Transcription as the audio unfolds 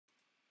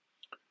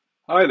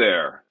Hi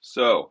there.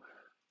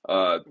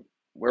 Uh,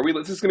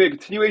 this is going to be a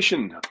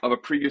continuation of a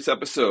previous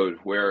episode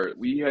where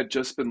we had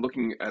just been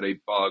looking at a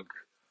bug,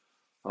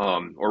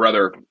 or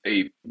rather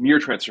a MIR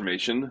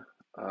transformation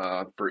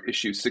for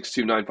issue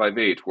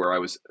 62958, where I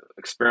was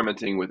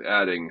experimenting with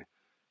adding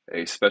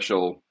a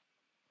special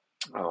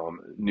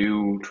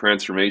new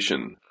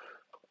transformation.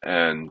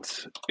 And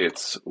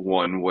it's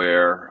one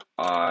where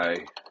I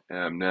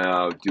am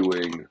now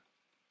doing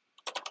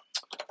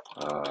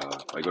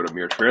if I go to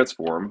MIR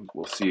transform,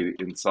 we'll see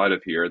inside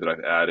of here that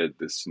I've added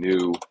this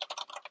new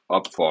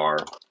upvar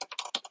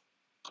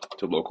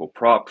to local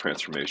prop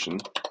transformation.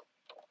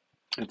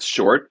 It's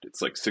short,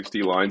 it's like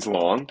 60 lines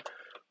long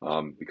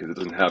because it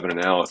doesn't have an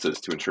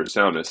analysis to ensure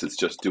soundness. It's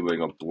just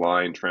doing a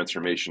blind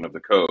transformation of the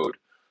code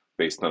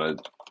based on a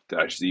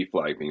 -z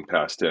flag being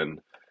passed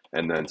in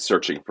and then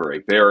searching for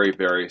a very,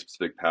 very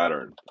specific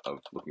pattern of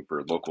looking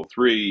for local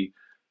 3.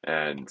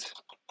 And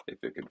if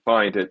it can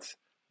find it,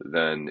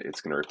 then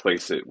it's going to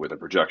replace it with a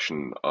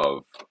projection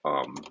of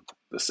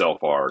the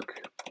self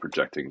arc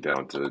projecting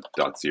down to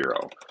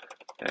 .0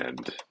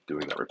 and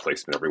doing that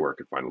replacement everywhere it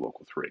could find a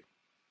local 3.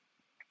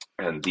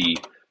 And the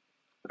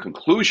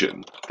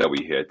conclusion that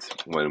we hit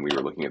when we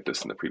were looking at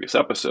this in the previous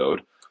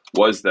episode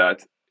was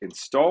that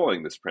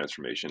installing this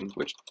transformation,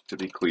 which to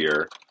be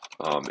clear,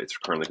 it's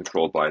currently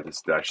controlled by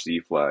this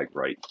 -z flag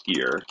right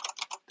here,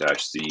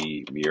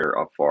 -z MIR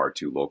upvar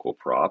to local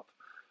prop.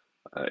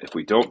 If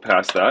we don't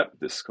pass that,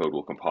 this code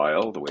will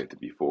compile the way it did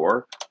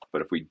before.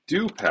 But if we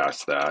do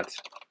pass that,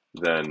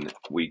 then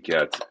we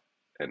get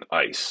an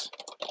ICE,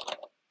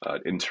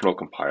 an internal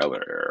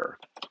compiler error.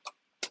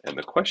 And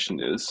the question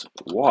is,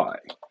 why?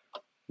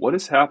 What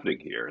is happening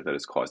here that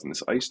is causing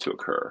this ICE to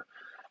occur?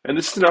 And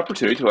this is an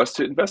opportunity to us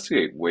to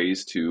investigate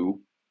ways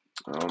to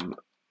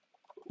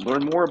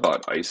learn more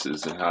about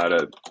ICEs and how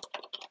to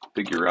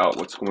figure out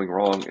what's going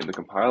wrong in the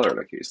compiler in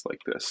a case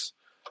like this.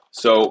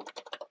 So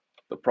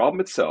the problem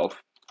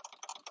itself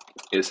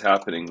is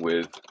happening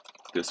with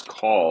this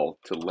call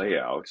to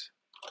layout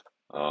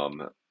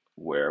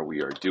where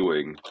we are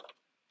doing,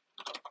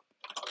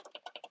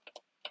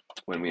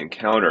 when we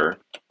encounter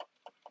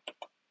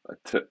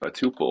a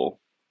tuple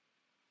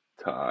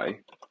tie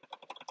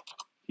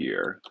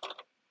here.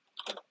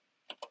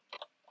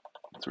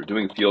 So we're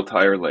doing field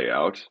tire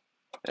layout,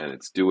 and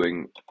it's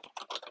doing,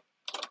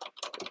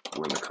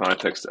 we're in the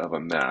context of a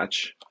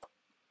match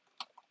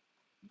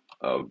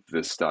of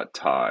this dot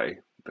tie.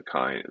 The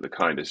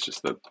kind is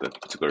just the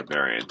particular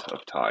variant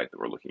of tie that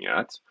we're looking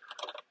at.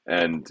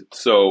 And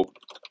so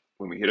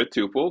when we hit a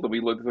tuple, then we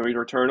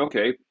return,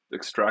 okay,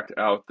 extract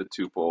out the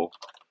tuple.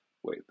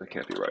 Wait, that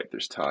can't be right.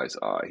 There's ties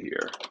I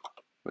here.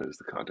 What is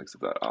the context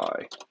of that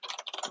I?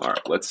 All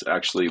right, let's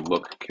actually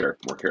look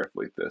more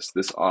carefully at this.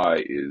 This I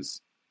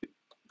is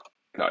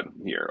gotten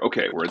here.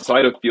 Okay, we're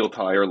inside of field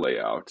tire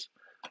layout,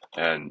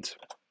 and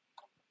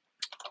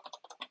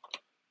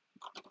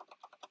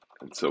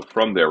so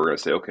from there we're going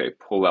to say, okay,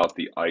 pull out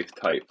the ith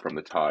type from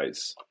the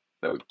ties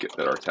that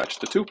are attached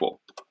to tuple.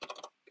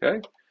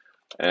 Okay,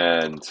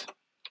 and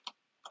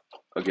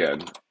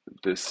again,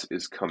 this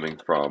is coming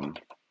from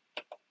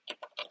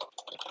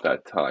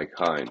that tie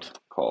kind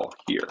call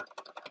here,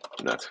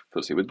 and that's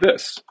associated with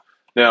this.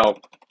 Now,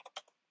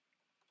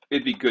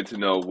 it'd be good to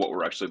know what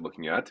we're actually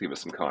looking at to give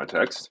us some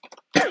context.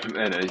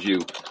 And as you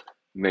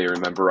may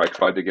remember, I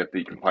tried to get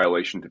the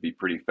compilation to be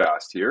pretty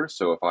fast here.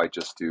 So if I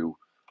just do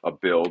a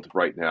build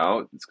right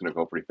now, it's going to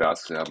go pretty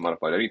fast because I haven't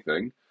modified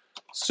anything.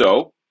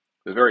 So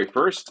the very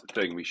first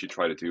thing we should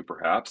try to do,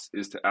 perhaps,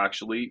 is to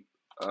actually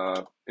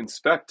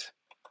inspect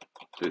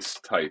this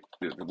type,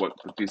 what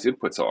these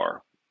inputs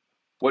are.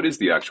 What is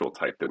the actual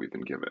type that we've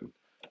been given?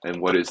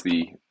 And what is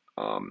the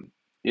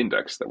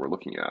index that we're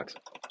looking at?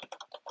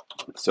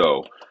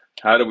 So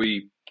how do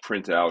we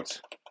print out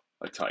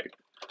a type?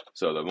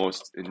 So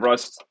in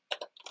Rust,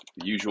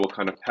 the usual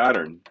kind of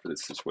pattern for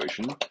this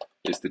situation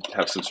is to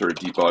have some sort of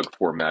debug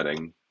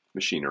formatting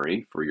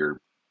machinery for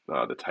your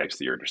the types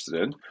that you're interested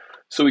in.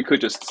 So we could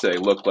just say,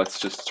 look, let's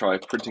just try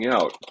printing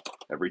out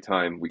every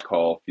time we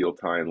call field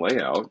time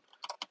layout.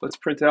 Let's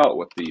print out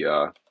what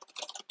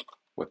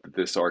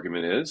this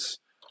argument is.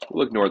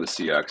 We'll ignore the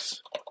CX,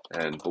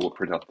 but we'll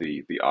print out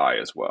the I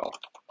as well.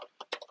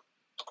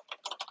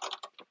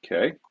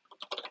 Okay,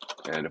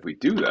 and if we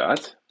do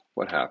that,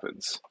 what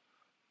happens?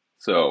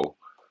 So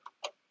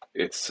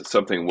it's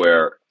something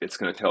where it's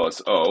going to tell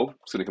us, oh,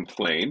 it's going to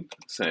complain,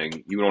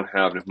 saying you don't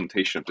have an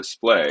implementation of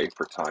display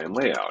for tie and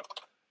layout.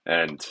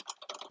 And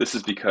this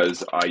is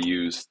because I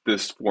used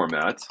this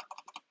format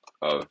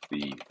of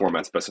the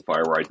format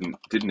specifier where I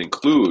didn't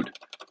include,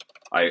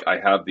 I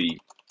have the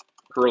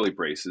curly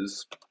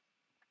braces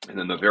and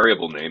then the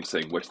variable name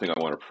saying which thing I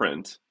want to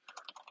print,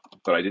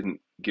 but I didn't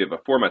give a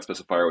format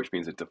specifier, which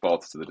means it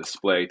defaults to the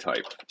display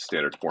type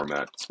standard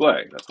format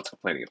display. That's what's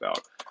complaining about.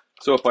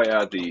 So if I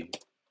add the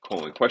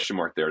question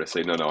mark there to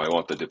say, no, I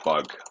want the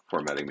debug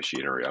formatting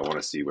machinery. I want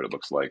to see what it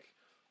looks like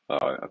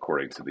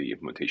according to the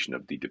implementation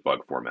of the debug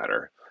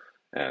formatter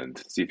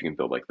and see if you can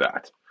build like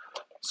that.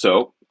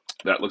 So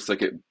that looks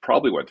like it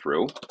probably went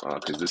through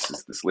because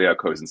this layout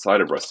code is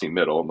inside of Rustc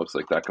middle and looks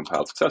like that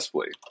compiled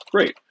successfully.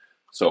 Great.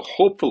 So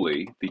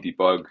hopefully the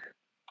debug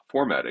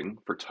formatting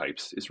for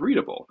types is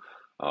readable.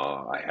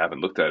 I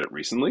haven't looked at it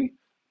recently,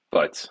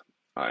 but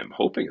I'm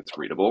hoping it's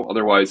readable.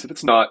 Otherwise, if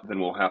it's not, then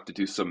we'll have to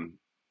do some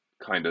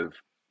kind of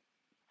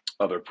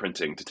other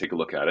printing to take a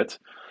look at it.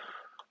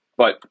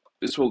 But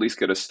this will at least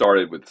get us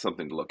started with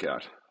something to look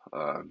at.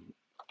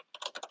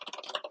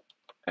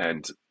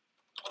 And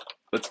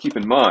let's keep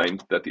in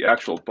mind that the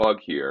actual bug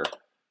here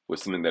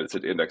was something that it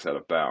said index out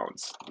of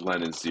bounds.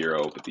 Len is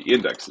 0, but the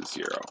index is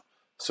 0.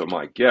 So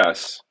my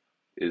guess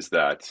is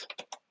that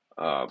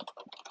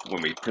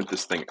when we print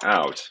this thing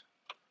out,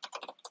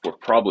 we're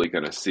probably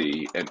going to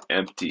see an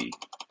empty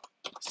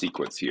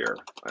sequence here,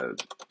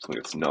 something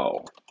that's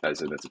null,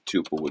 as in it's a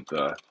tuple with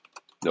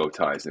no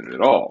ties in it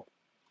at all,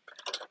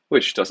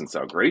 which doesn't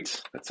sound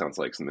great. That sounds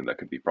like something that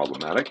could be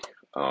problematic.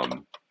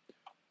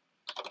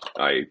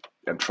 I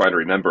am trying to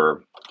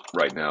remember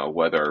right now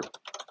whether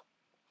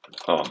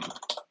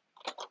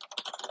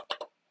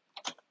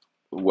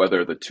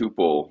the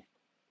tuple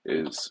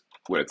is,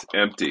 when it's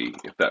empty,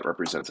 if that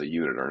represents a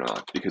unit or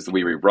not. Because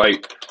we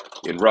rewrite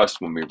in Rust,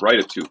 when we write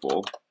a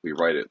tuple, we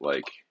write it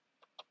like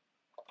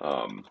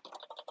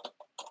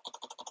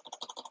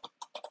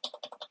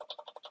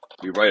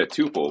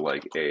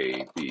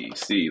A, B,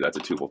 C. That's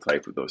a tuple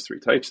type with those 3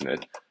 types in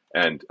it.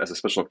 And as a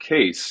special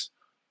case,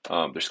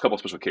 there's a couple of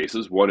special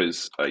cases. One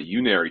is a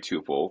unary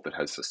tuple that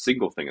has a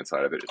single thing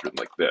inside of it. It's written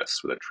like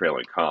this with a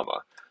trailing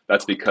comma.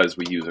 That's because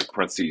we use a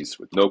parentheses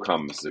with no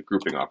commas as a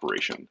grouping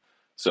operation.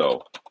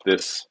 So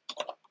this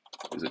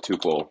is a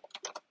tuple,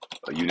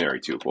 a unary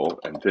tuple,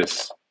 and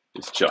this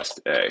is just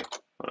A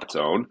on its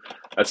own.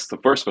 That's the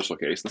first special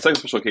case. The second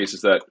special case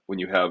is that when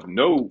you have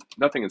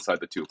nothing inside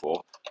the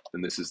tuple,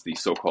 then this is the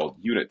so-called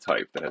unit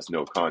type that has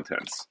no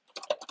contents.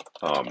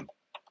 A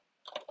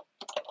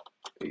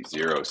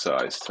 0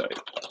 size type.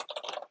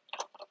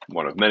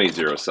 One of many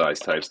 0 size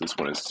types. This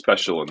one is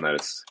special in that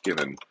it's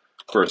given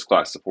first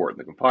class support in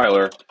the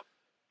compiler.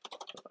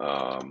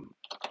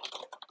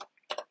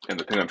 And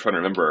the thing I'm trying to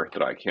remember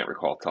that I can't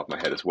recall off the top of my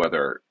head is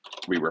whether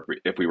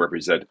if we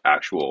represent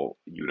actual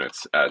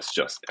units as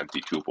just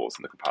empty tuples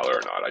in the compiler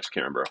or not. I just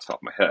can't remember off the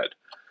top of my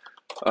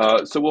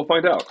head. So we'll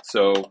find out.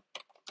 So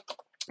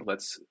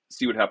let's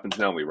see what happens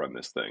now when we run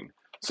this thing.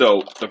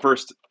 So the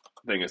first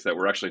thing is that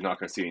we're actually not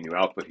going to see any new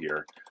output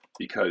here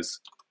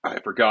because I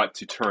forgot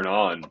to turn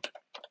on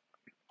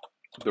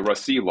the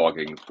Rustc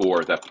logging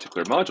for that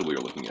particular module we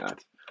were looking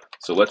at.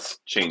 So let's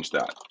change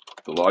that.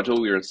 The module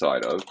we were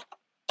inside of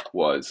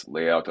was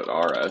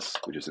layout.rs,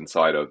 which is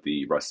inside of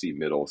the Rustc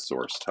middle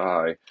source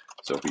tie.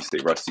 So if we say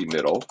Rustc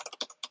middle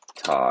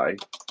tie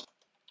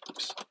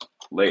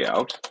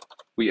layout,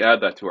 we add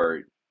that to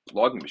our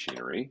logging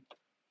machinery.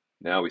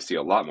 Now we see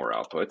a lot more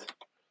output.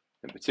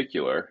 In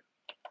particular,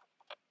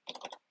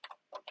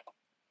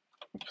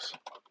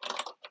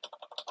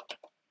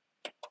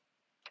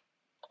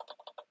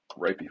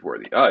 right before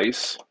the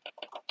ice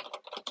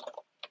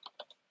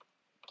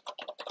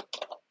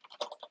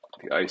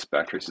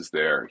backtrace is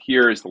there.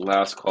 Here is the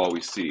last call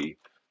we see,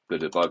 the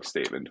debug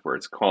statement, where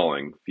it's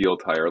calling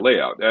field tire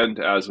layout. And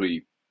as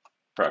we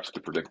perhaps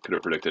could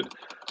have predicted,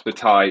 the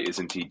tie is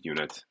indeed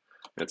unit.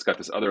 And it's got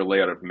this other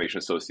layout information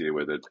associated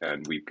with it,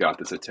 and we've got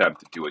this attempt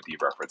to do a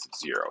dereference of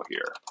 0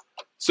 here.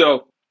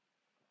 So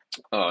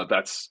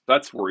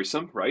that's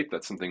worrisome, right?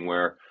 That's something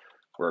where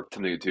we're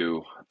attempting to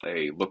do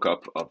a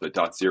lookup of the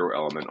 .0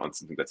 element on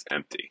something that's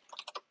empty.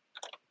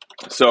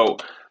 So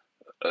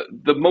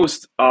the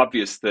most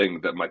obvious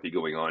thing that might be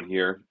going on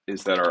here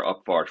is that our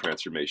upvar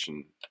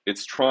transformation,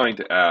 it's trying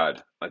to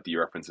add a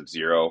dereference of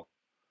 0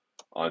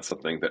 on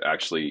something that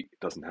actually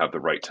doesn't have the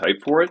right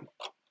type for it.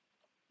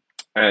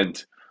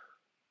 And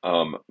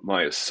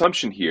my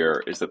assumption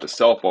here is that the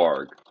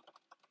self-arg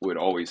would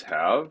always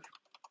have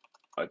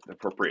an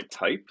appropriate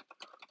type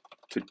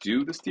to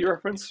do this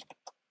dereference,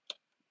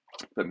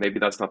 but maybe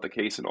that's not the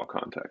case in all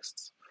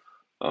contexts.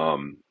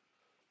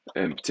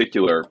 In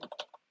particular,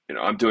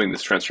 I'm doing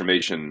this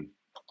transformation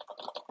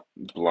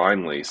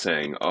blindly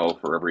saying, oh,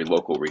 for every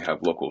local we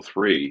have local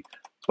 3,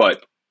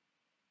 but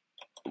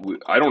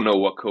I don't know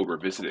what code we're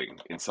visiting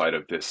inside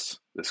of this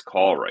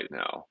call right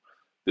now.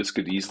 This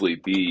could easily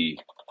be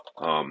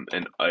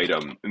an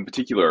item. In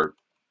particular,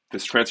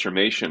 this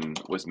transformation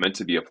was meant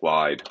to be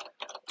applied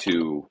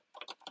to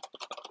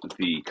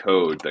the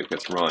code that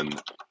gets run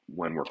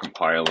when we're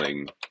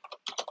compiling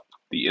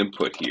the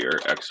input here,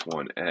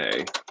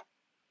 x1a.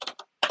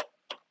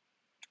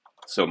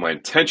 So my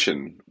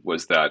intention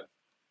was that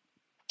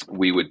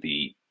we would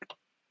be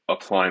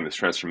applying this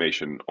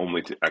transformation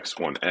only to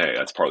x1a.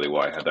 That's partly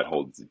why I had that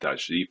whole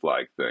 -d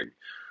flag thing.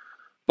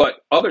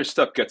 But other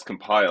stuff gets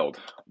compiled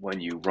when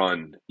you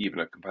run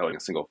even compiling a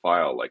single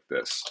file like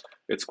this.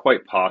 It's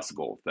quite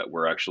possible that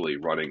we're actually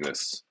running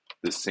this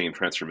same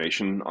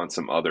transformation on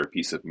some other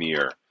piece of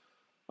MIR.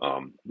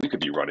 We could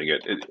be running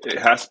it. It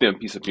has to be a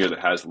piece of MIR that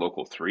has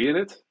local 3 in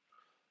it,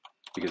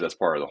 because that's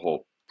part of the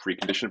whole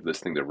precondition for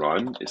this thing to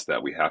run, is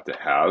that we have to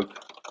have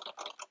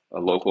a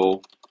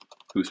local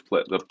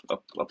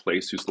a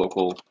place whose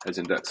local has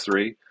index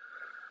 3.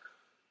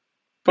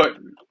 But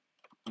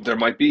there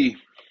might be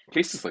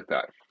cases like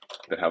that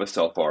have a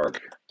self arg,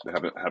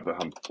 that have a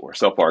hump, or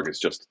self arg is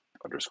just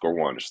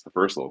 _1, just the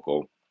first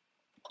local,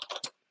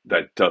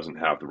 that doesn't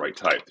have the right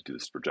type to do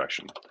this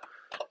projection.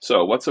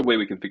 So what's a way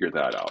we can figure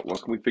that out? How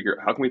can we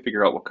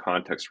figure out what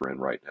context we're in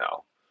right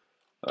now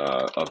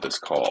of this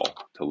call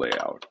to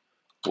layout?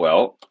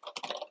 Well,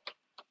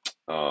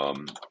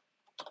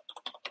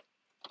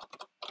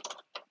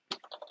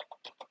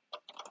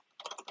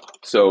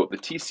 so the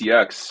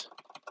TCX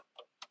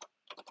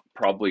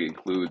probably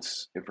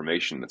includes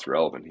information that's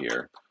relevant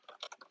here.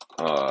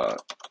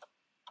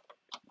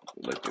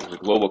 Like the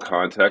global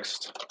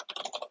context,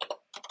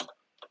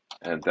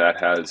 and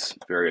that has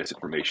various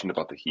information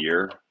about the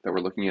here that we're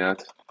looking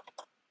at.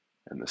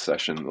 And the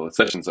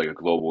session's like a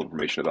global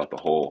information about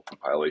the whole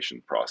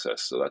compilation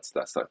process. So that's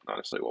not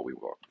necessarily what we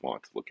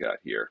want to look at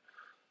here.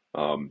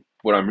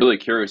 What I'm really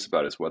curious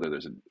about is whether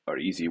there's an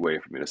easy way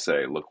for me to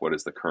say, look, what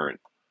is the current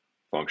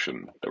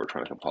function that we're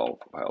trying to compile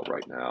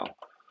right now?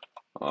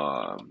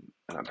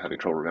 And I'm having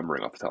trouble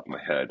remembering off the top of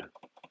my head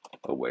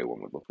a way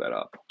one would look that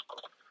up.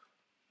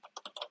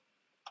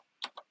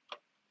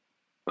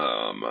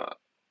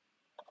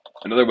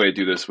 Another way to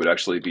do this would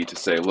actually be to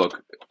say,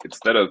 look,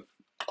 instead of,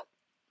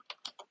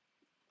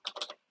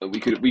 we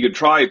could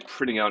try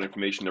printing out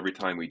information every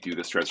time we do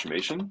this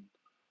transformation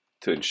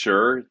to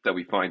ensure that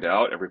we find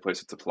out every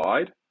place it's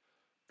applied.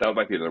 That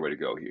might be another way to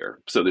go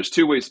here. So there's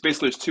two ways,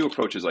 basically there's two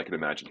approaches I can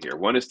imagine here.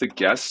 One is to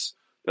guess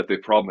that the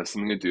problem has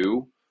something to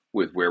do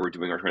with where we're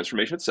doing our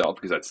transformation itself,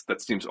 because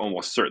that seems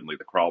almost certainly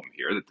the problem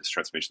here, that this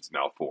transformation is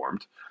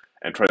malformed,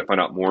 and try to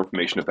find out more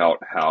information about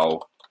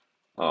how,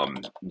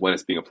 when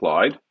it's being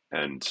applied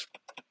and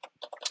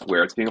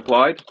where it's being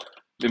applied.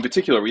 In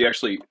particular, we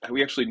actually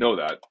know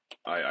that.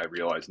 I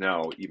realize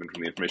now, even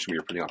from the information we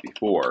were putting out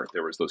before,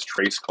 there was those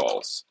trace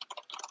calls.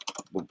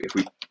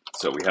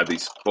 So we had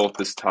both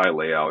this tie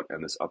layout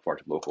and this upvar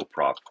to local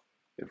prop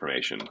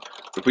information.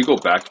 If we go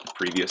back to the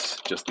previous,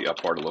 just the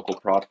upvar to local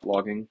prop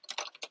logging,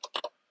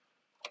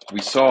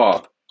 we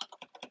saw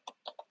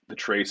the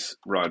trace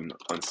run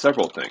on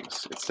several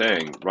things. It's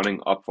saying running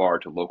upvar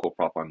to local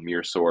prop on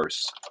MIR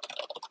source.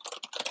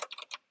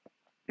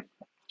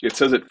 It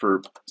says it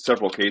for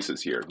several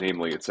cases here.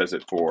 Namely, it says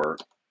it for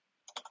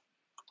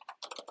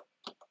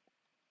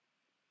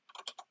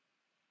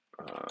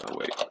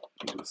wait, let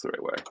me do this the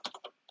right way.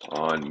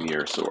 On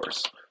MIR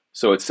source.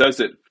 So it says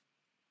it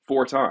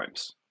 4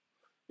 times.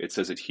 It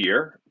says it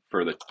here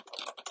for the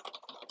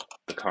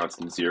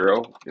constant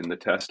 0 in the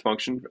test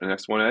function in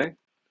x1a,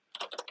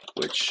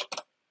 which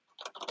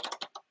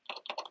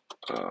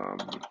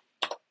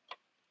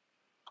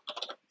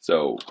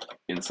so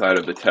inside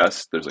of the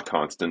test there's a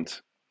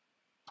constant.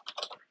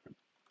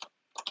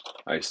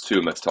 I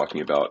assume that's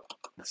talking about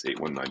this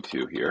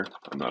 8192 here.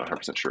 I'm not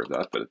 100% sure of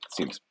that, but it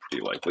seems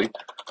pretty likely.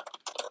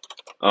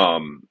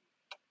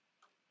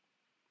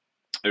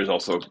 There's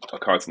also a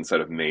constant set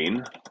of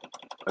main.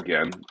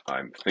 Again,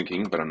 I'm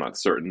thinking, but I'm not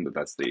certain that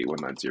that's the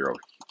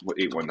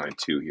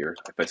 8192 here.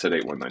 If I said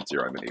 8190,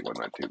 I meant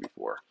 8192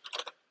 before.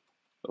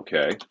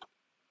 Okay.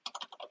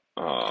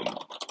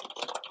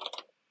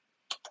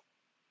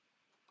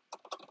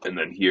 And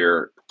then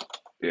here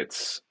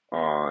it's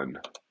on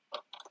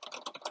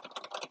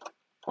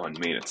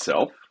main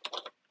itself,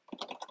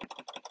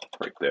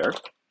 right there.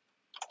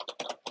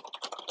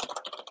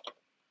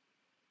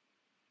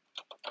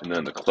 And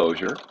then the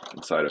closure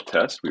inside of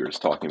test. We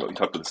talked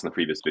about this in the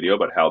previous video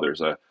about how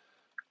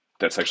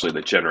that's actually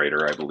the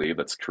generator, I believe,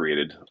 that's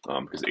created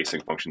because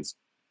async functions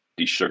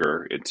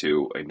desugar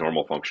into a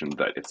normal function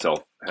that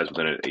itself has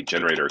within it a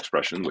generator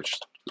expression, which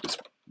is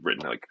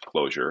written like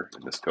closure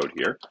in this code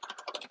here.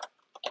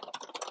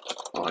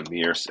 On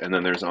MIR, and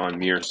then there's on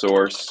MIR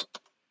source,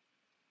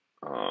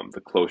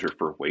 the closure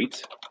for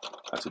weight.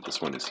 That's what this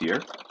one is here.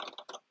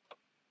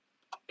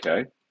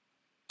 Okay.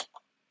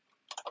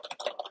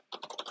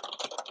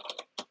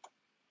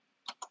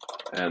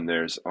 And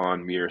there's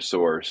on MIR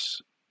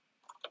source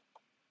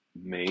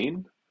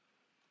main.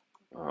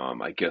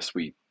 I guess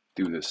we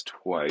do this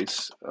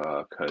twice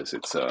because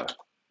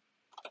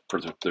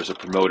there's a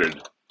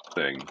promoted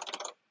thing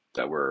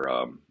that we're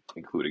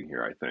including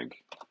here. I think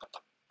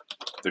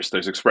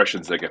there's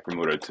expressions that get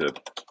promoted to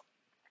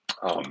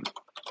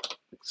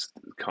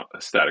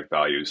static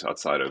values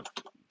outside of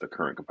the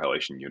current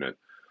compilation unit.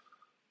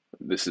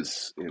 This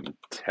is in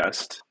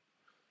test.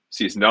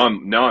 See, now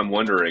I'm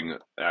wondering,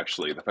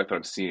 actually, the fact that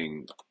I'm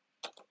seeing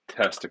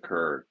test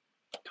occur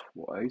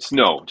twice.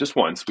 No, just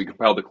once. We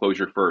compiled the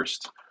closure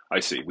first.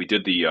 I see. We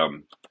did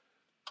the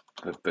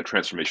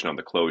transformation on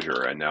the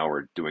closure, and now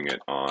we're doing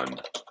it on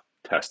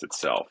test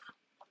itself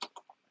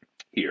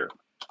here.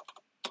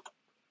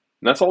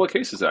 And that's all the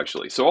cases,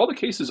 actually. So all the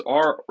cases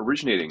are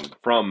originating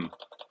from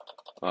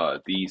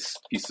these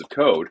pieces of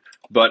code,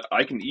 but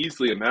I can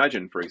easily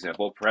imagine, for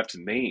example, perhaps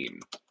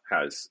main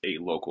has a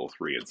local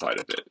 3 inside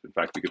of it. In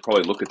fact, we could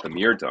probably look at the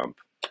MIR dump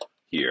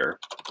here,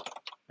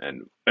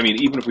 and I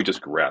mean, even if we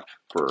just grep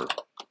for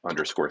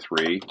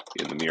 _3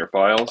 in the MIR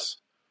files,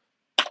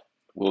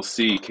 we'll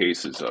see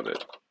cases of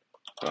it.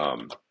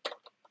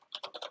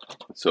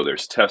 So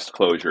there's test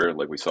closure,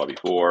 like we saw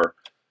before,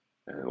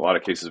 and a lot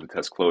of cases with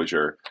test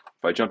closure.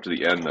 If I jump to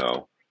the end,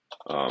 though,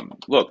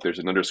 look, there's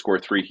an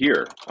 _3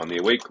 here on the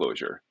await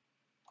closure.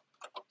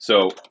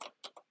 So,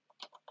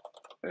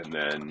 and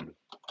then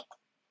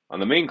on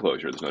the main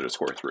closure, there's an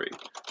 _3.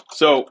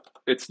 So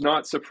it's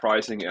not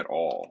surprising at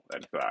all,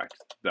 in fact,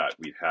 that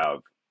we have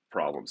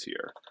problems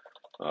here.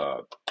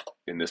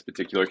 In this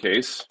particular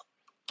case,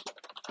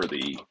 for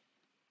the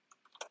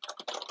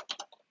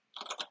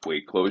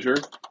wait closure,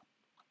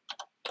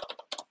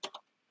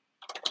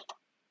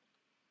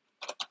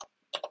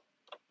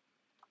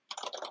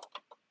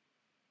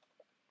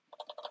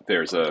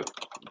 there's a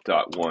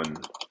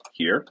 .1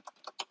 here.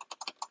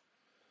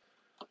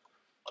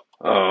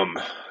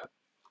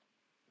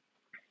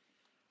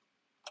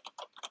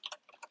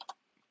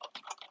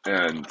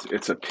 And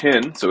it's a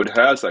pin, so it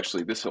has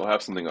actually, this will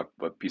have something, a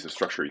piece of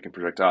structure you can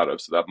project out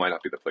of, so that might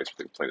not be the place where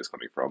the complaint is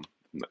coming from.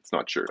 It's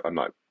not sure, I'm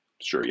not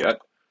sure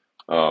yet.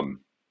 And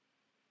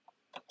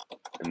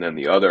then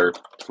the other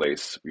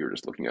place we were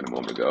just looking at a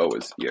moment ago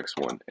was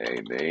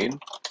ex1a main.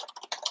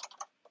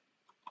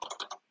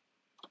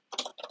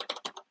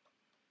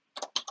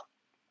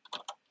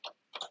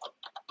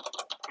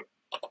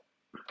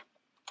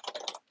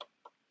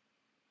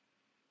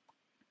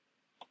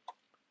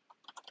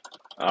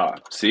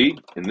 See,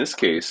 in this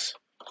case,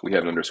 we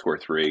have an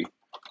 _3,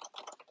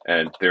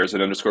 and there's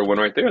an _1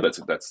 right there. That's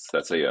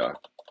a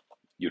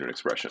unit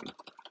expression.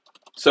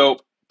 So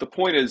the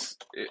point is,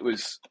 it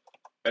was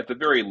at the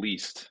very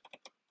least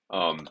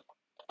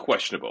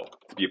questionable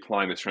to be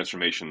applying this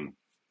transformation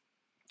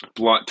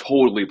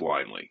totally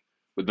blindly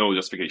with no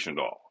justification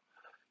at all,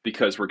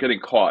 because we're getting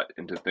caught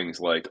into things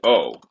like,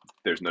 oh,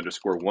 there's an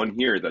 _1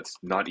 here that's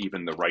not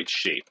even the right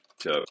shape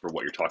for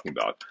what you're talking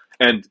about,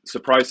 and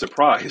surprise,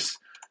 surprise.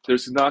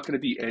 There's not going to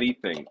be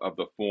anything of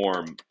the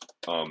form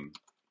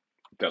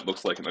that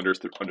looks like an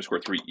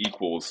 _3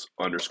 equals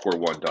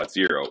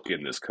 _1.0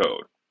 in this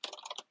code.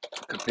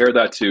 Compare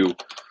that to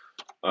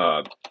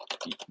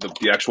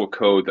the actual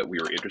code that we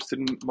were interested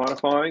in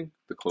modifying,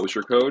 the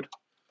closure code.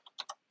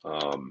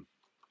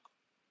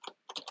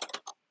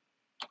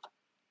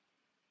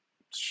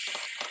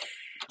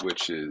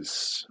 Which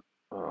is,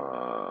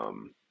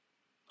 I'm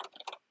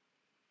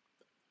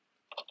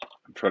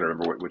trying to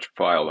remember which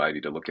file I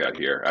need to look at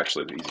here.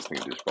 Actually, the easiest thing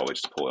to do is probably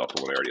just pull it up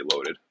the one I already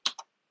loaded.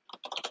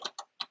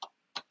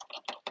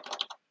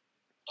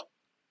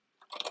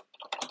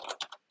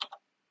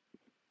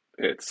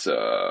 It's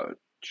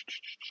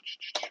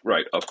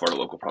right, up far to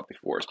local prop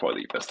before is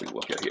probably the best thing to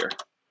look at here,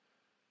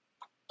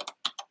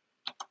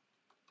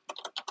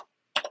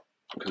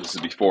 because this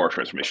is before our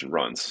transformation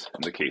runs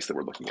in the case that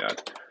we're looking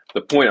at.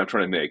 The point I'm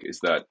trying to make is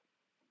that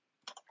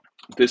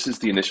this is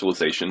the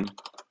initialization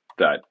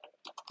that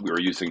we were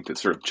using to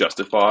sort of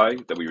justify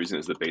that we were using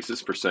as the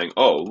basis for saying,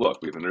 oh,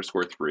 look, we have an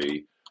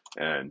 _3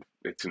 and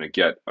it's going to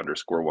get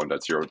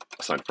 _1.0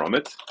 assigned from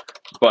it.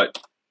 But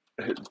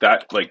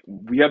that, like,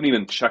 we haven't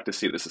even checked to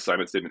see if this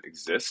assignment statement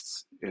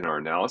exists in our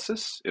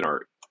analysis, in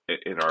our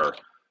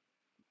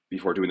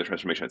before doing the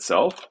transformation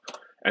itself.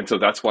 And so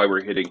that's why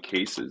we're hitting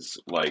cases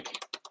like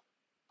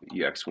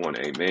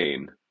ex1a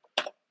main,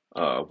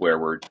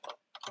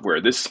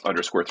 where this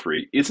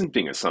 _3 isn't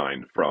being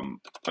assigned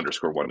from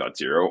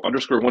 _1.0.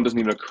 _1 doesn't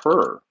even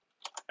occur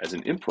as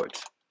an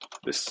input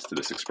to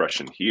this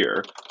expression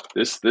here.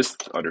 This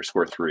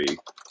 _3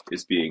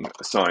 is being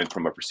assigned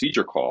from a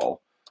procedure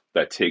call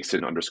that takes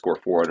in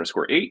 _4,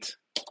 _8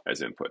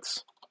 as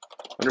inputs.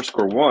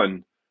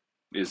 _1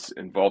 is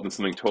involved in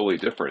something totally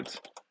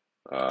different,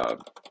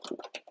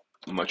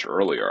 much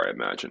earlier, I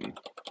imagine.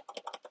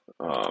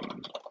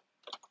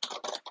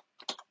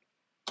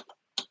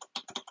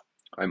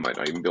 I might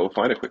not even be able to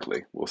find it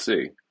quickly. We'll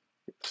see.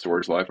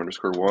 Storage life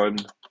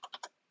 _1.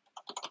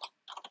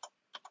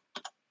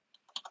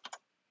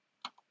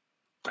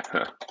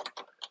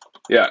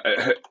 Yeah,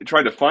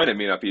 trying to find it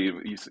may not be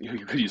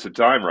you could use some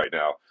time right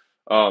now,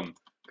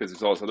 because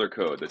there's all this other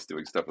code that's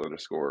doing stuff with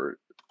 _.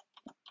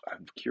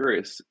 I'm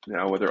curious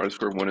now whether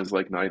 _1 is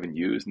like not even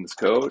used in this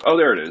code. Oh,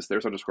 there it is.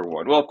 There's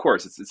 _1. Well, of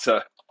course, it's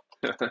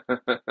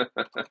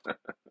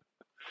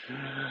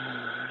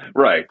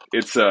right.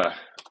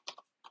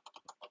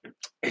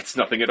 It's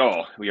nothing at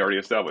all. We already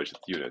established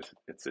it's unit.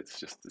 It's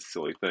just a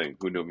silly thing.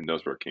 Who even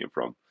knows where it came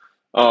from?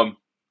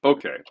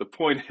 Okay. The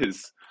point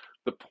is,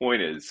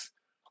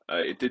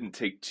 it didn't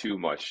take too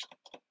much.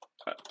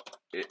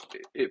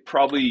 It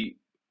probably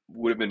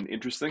would have been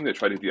interesting to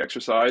try to do the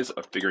exercise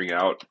of figuring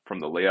out from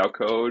the layout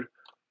code,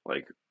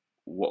 like,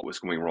 what was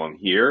going wrong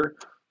here.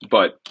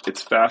 But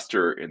it's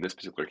faster in this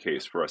particular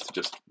case for us to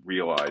just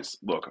realize,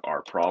 look,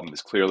 our problem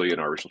is clearly in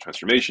our original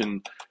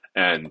transformation,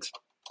 and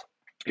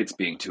it's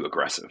being too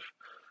aggressive.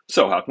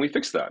 So how can we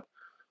fix that?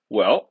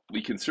 Well,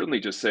 we can certainly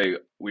just say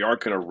we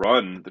aren't going to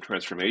run the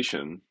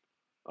transformation.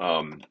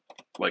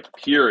 Like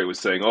here, it was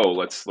saying, oh,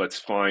 let's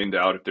find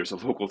out if there's a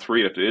local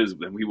 3. If it is,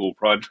 then we will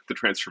run the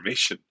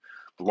transformation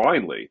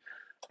blindly.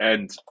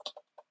 And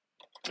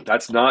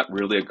that's not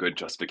really a good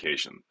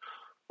justification.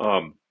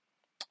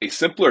 A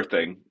simpler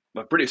thing,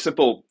 a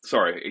simple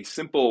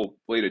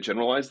way to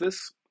generalize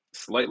this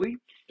slightly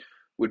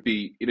would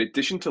be, in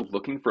addition to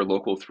looking for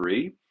local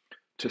 3,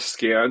 to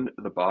scan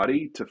the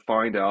body to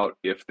find out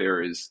if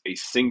there is a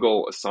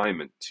single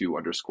assignment to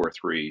underscore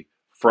 3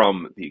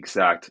 from the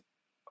exact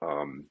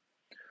um,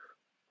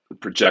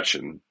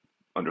 projection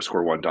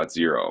underscore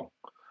 1.0.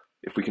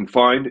 If we can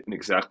find an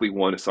exactly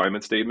one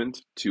assignment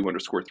statement to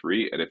underscore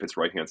 3, and if its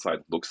right-hand side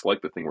looks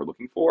like the thing we're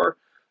looking for,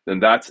 then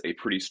that's a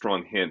pretty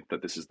strong hint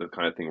that this is the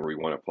kind of thing where we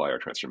want to apply our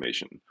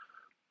transformation.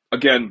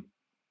 Again,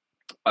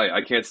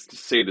 I can't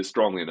say this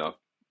strongly enough.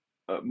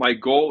 My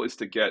goal is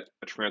to get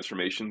a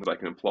transformation that I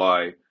can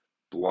apply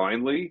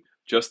blindly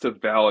just to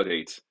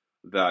validate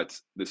that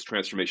this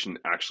transformation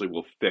actually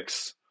will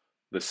fix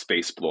the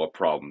space blow-up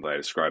problem that I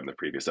described in the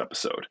previous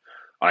episode.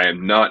 I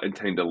am not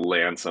intending to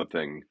land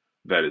something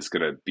that is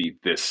going to be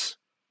this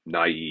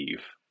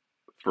naive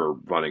for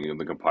running in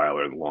the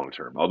compiler in the long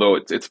term. Although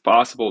it's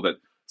possible that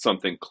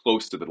something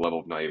close to the level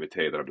of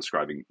naivete that I'm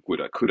describing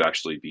could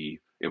actually be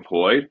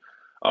employed.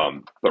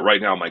 But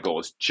right now, my goal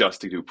is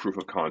just to do proof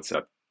of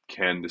concept.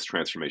 Can this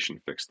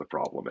transformation fix the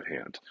problem at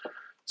hand?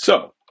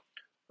 So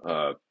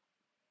I'm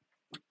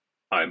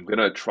going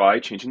to try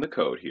changing the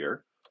code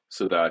here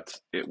so that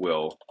it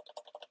will,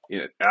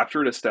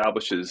 after it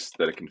establishes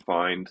that it can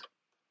find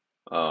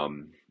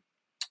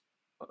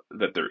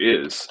that there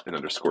is an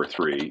underscore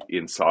 3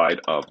 inside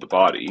of the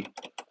body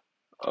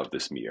of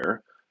this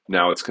MIR,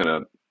 now it's going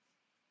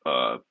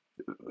to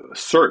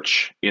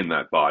search in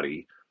that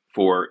body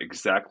for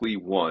exactly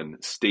one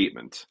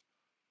statement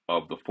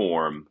of the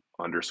form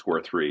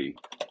underscore 3.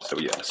 So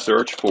yeah,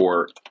 search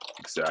for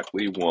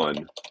exactly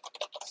one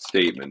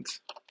statement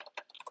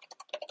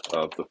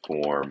of the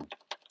form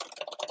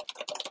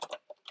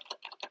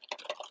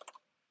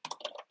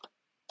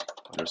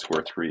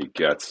underscore 3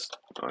 gets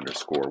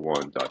underscore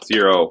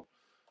 1.0.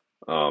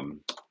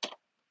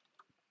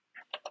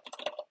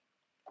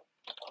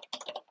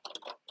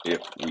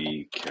 If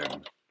we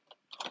can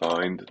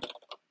find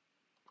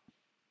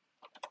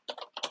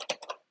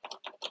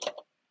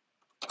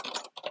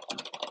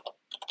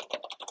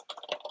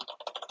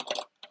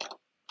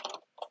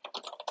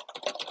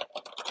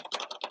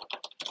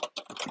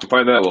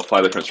that, we'll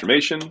apply the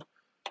transformation.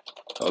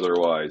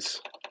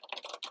 Otherwise,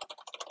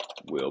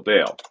 we'll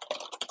bail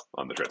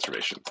on the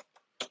transformation.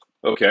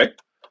 Okay,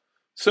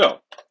 so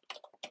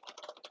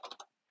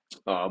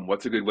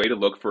what's a good way to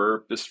look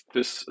for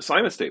this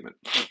assignment statement?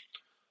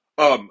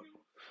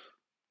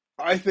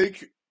 I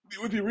think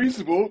it would be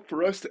reasonable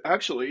for us to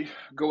actually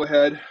go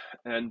ahead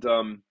and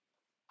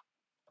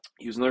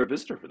use another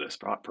visitor for this.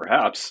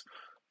 Perhaps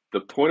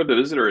the point of the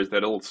visitor is that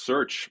it'll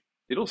search,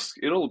 it'll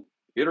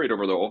iterate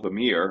over all the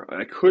MIR.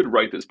 I could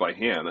write this by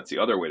hand. That's the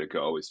other way to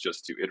go, is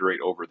just to iterate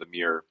over the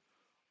MIR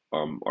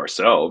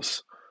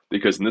ourselves,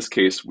 because in this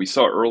case we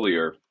saw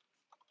earlier,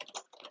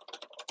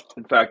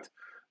 in fact,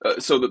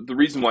 so the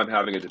reason why I'm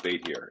having a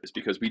debate here is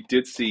because we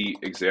did see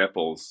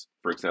examples,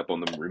 for example,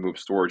 in the remove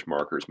storage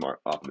markers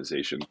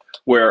optimization,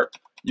 where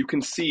you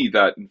can see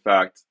that, in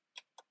fact,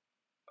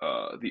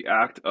 the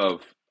act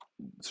of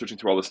searching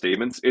through all the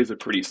statements is a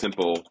pretty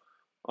simple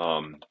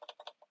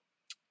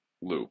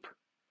loop,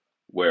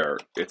 where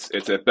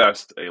it's at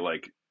best a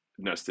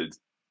nested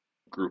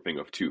grouping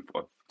of two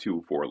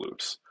for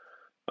loops,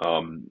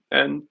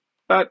 and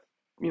that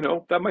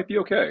that might be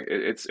okay.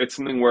 It's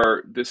something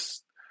where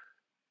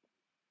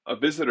a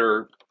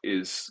visitor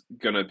is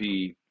going to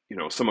be,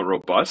 somewhat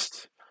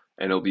robust,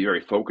 and it'll be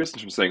very focused in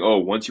terms of saying, oh,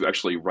 once you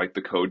actually write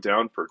the code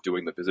down for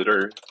doing the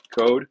visitor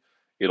code,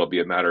 it'll be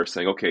a matter of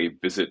saying, okay,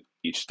 visit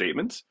each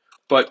statement.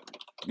 But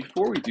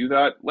before we do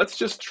that, let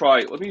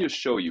me just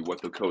show you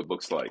what the code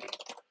looks like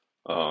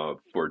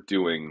for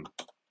doing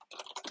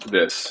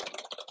this.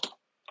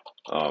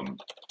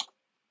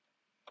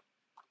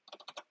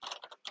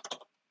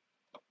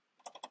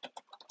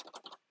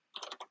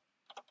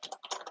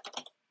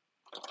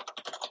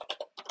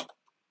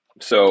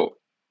 So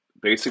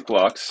basic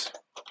blocks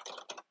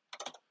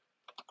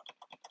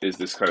is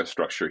this kind of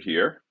structure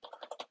here,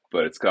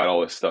 but it's got all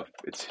this stuff.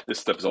 This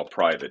stuff is all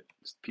private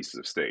pieces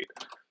of state.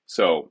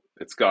 So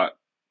it's got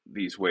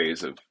these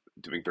ways of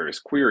doing various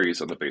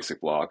queries on the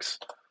basic blocks.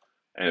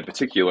 And in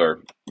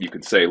particular, you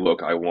can say,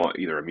 look, I want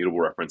either a mutable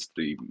reference to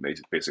the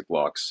basic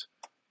blocks,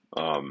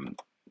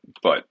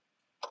 but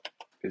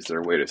is there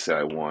a way to say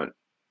I want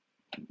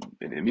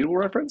an immutable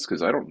reference?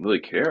 Because I don't really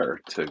care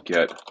to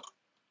get,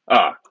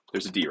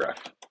 there's a deref.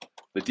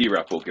 The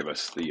deref will give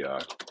us the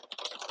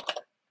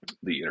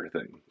inner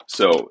thing.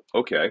 So,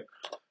 okay,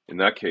 in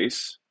that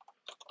case,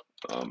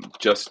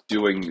 just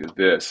doing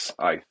this,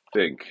 I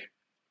think,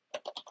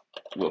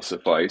 will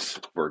suffice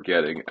for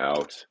getting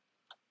out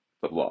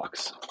the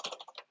blocks.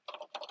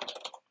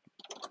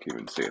 I can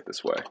even say it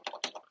this way.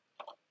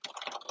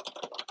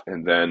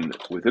 And then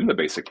within the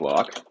basic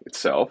block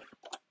itself,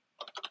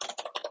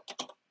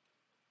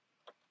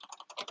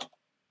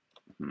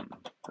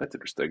 that's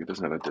interesting. It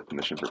doesn't have a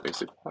definition for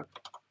basic block.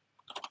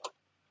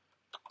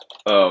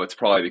 Oh, it's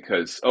probably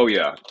because, oh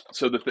yeah.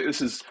 So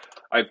this is,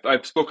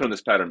 I've spoken on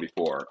this pattern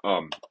before.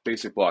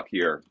 Basic block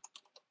here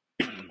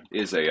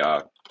is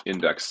a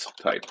index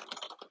type.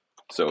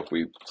 So if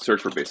we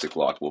search for basic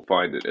block, we'll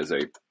find it as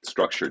a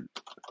structured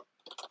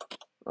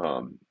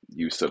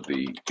use of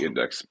the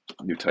index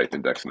new type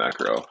index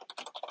macro.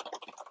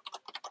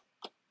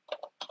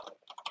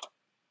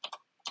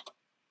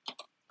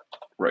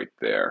 Right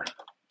there.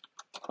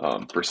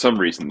 For some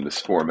reason, this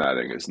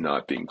formatting is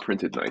not being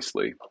printed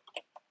nicely,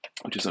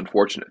 which is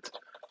unfortunate.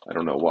 I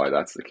don't know why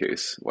that's the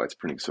case, why it's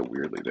printing so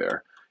weirdly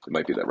there. It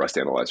might be that Rust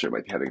Analyzer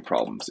might be having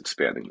problems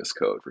expanding this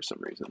code for some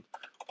reason.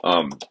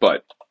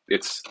 But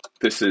this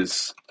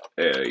is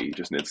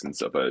just an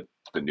instance of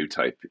the new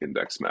type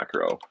index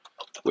macro,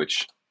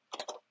 which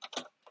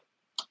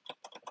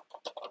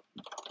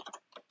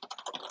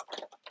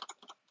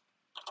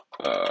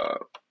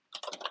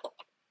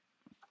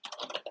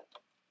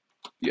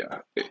yeah,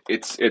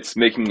 it's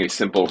making a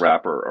simple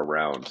wrapper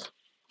around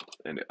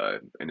an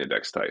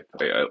index type,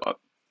 a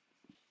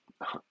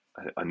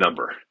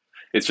number.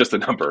 It's just a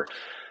number,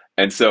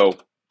 and so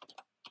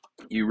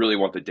you really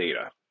want the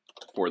data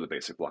for the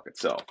basic block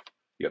itself.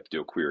 You have to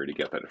do a query to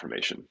get that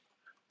information.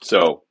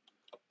 So,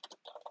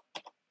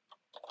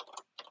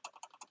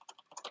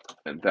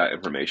 and that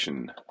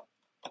information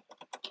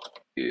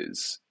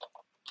is,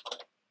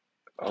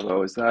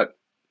 although is that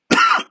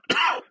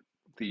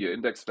the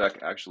index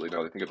spec actually,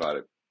 now that I think about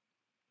it,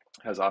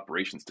 has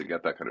operations to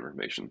get that kind of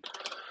information.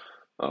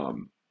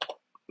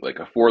 Like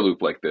a for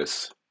loop like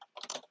this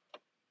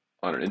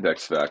on an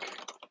index spec,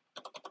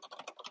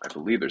 I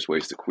believe there's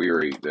ways to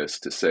query this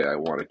to say I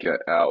want to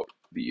get out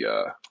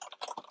the,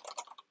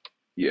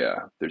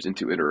 yeah, there's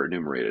into iter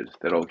enumerated.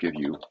 That'll give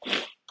you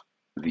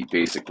the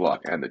basic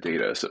block and the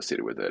data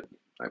associated with it,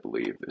 I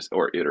believe. There's,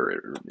 or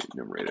iter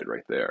enumerated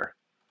right there.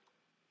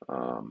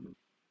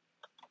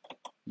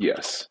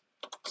 Yes,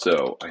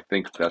 so I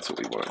think that's what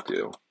we want to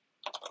do.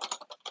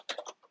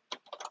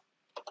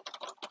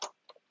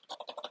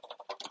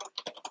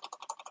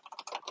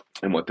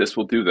 And what this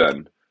will do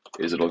then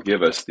is it'll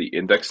give us the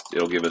index,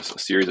 it'll give us a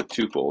series of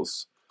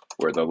tuples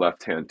where the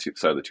left-hand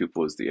side of the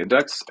tuple is the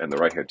index and the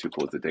right-hand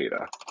tuple is the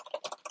data.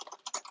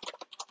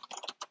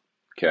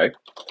 Okay,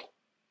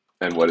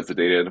 and what is the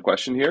data in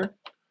question here?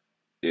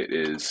 It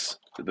is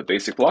the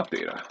basic block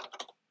data.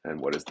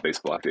 And what is the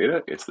basic block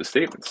data? It's the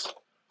statements.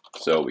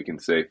 So we can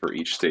say for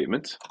each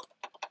statement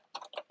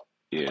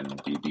in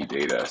bb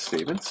data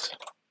statements,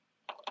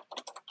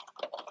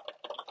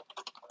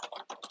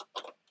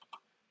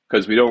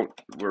 because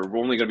we're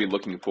only going to be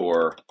looking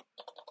for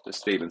the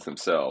statements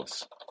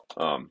themselves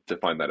to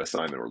find that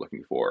assignment we're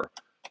looking for.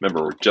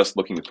 Remember, we're just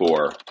looking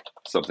for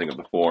something of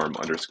the form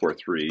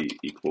 _3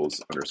 equals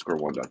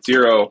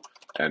 _1.0,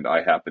 and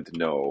I happen to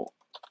know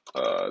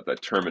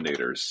that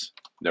terminators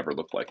never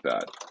look like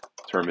that.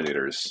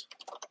 Terminators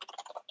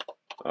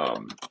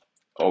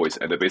always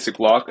end a basic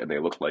block, and they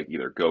look like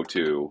either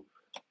goto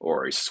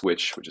or a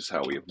switch, which is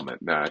how we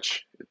implement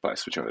match by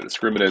switching on the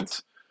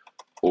discriminant,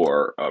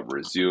 or a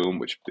resume,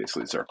 which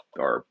basically is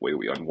our way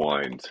we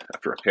unwind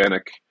after a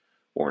panic,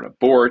 or an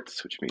abort,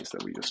 which means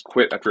that we just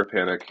quit after a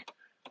panic,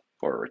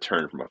 or a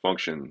return from a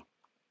function,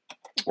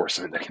 or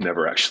something that can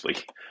never actually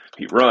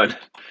be run,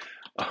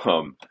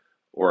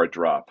 or a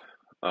drop,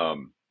 where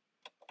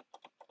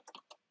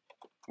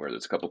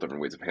there's a couple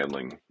different ways of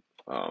handling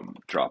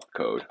drop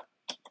code,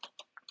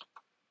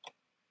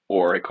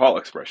 or a call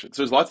expression.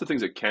 So there's lots of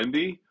things it can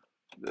be,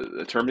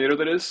 the terminator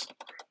that is,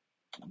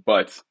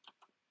 but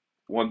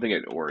one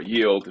thing, or a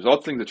yield, there's lots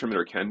of things the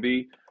terminator can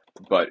be,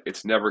 but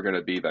it's never going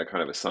to be that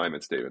kind of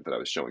assignment statement that I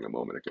was showing a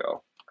moment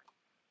ago.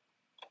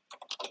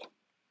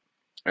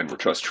 And we're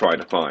just trying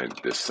to find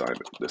this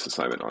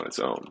assignment on its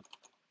own.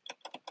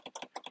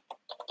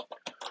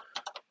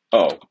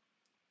 Oh,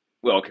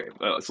 well, okay.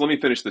 So let me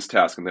finish this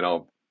task, and then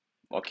I'll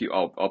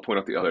point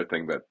out the other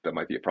thing that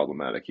might be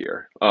problematic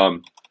here.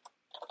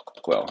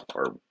 Well,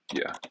 or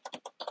yeah.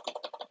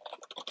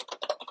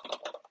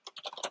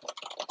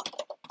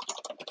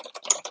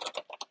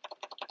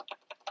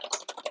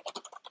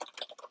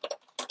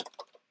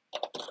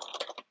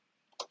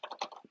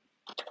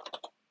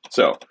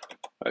 So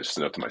I just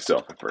note to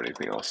myself if for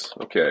anything else.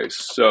 Okay,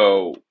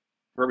 so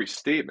for every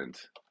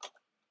statement,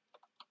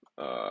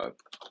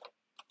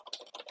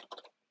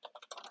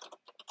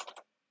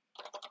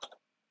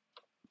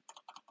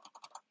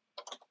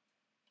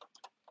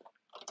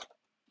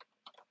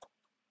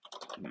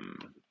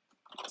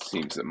 it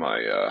seems that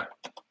my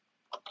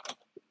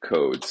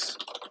code's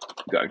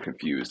gotten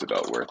confused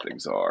about where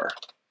things are.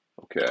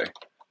 Okay.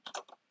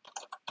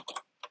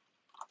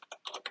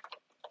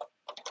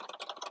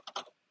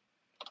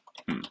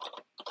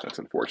 That's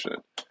unfortunate.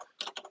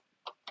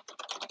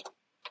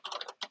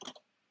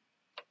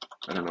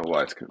 I don't know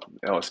why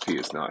LSP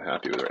is not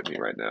happy with me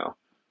right now.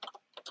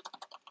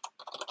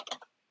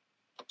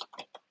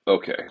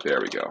 Okay, there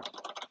we go.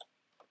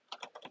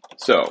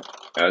 So,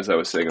 as I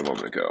was saying a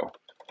moment ago,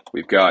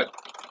 we've got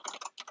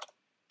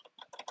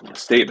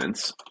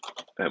statements.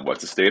 And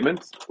what's a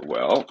statement?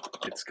 Well,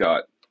 it's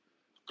got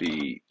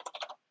the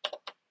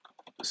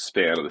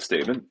span of the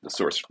statement, the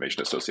source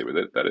information associated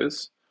with it, that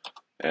is.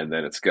 And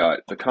then it's got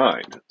the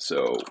kind.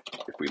 So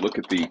if we look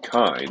at the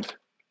kind,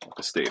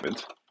 a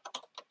statement.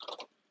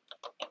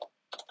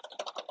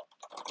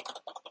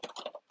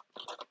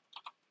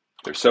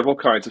 There's several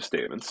kinds of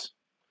statements,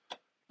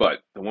 but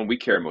the one we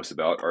care most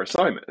about are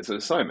assignment. It's an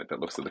assignment that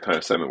looks at the kind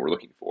of assignment we're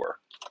looking for.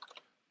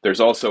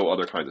 There's also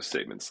other kinds of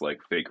statements like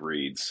fake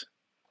reads,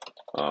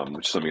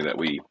 which is something that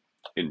we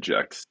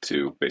inject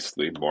to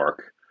basically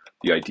mark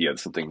the idea that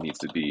something needs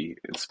to be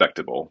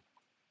inspectable,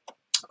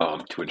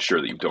 to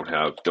ensure that you don't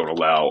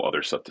allow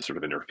other stuff to sort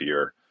of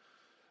interfere.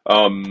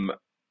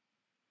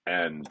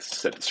 And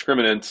set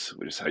discriminant,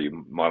 which is how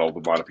you model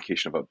the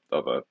modification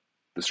of a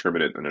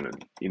discriminant and an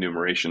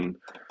enumeration.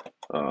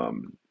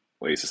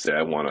 Ways to say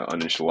I want to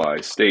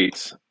uninitialize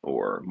state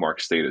or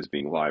mark state as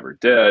being live or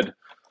dead.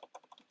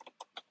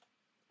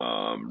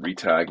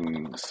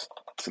 Retagging,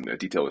 some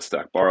detail with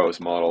stack borrows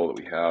model that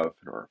we have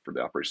for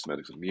the operation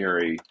semantics of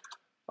MIR,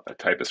 a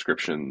type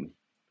description,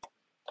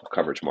 a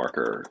coverage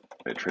marker,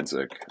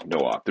 intrinsic, no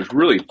op. There's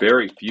really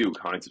very few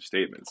kinds of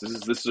statements. This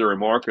is a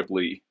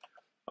remarkably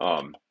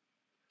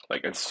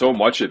and so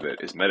much of it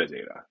is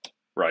metadata,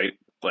 right?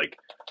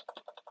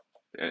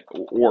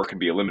 Or can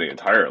be eliminated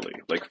entirely.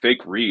 Like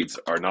fake reads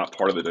are not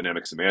part of the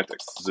dynamic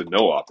semantics. This is a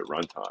no op at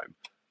runtime.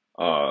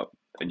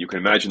 And you can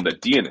imagine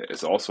that deinit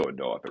is also a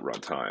no op at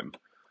runtime.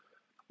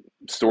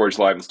 Storage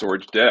live and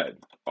storage dead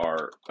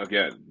are,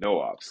 again, no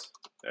ops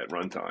at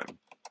runtime.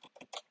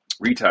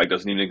 Retag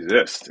doesn't even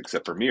exist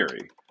except for MIR.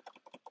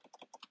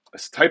 A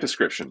type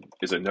description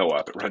is a no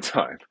op at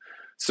runtime.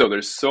 So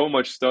there's so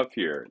much stuff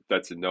here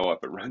that's a no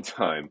op at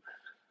runtime,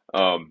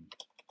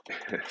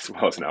 as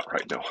well as an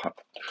outright no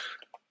op.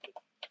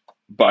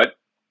 But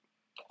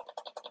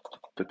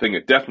the thing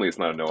that definitely is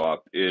not a no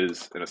op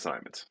is an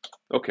assignment.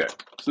 Okay,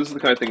 so this is the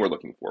kind of thing we're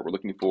looking for. We're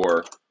looking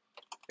for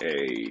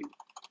it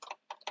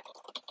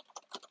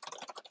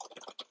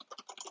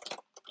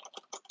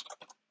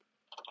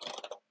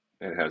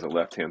has a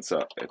left-hand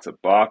side. It's a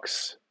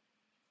box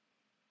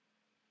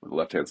with the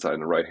left-hand side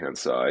and the right-hand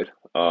side.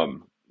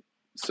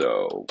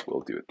 So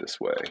we'll do it this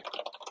way.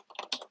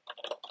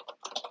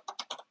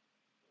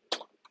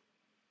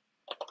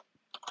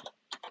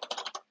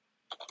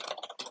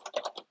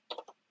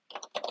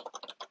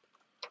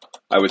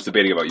 I was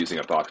debating about using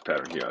a box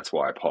pattern here. That's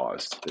why I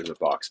paused. There's a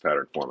box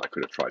pattern form I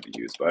could have tried to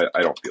use, but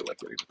I don't feel like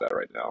getting to that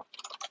right now.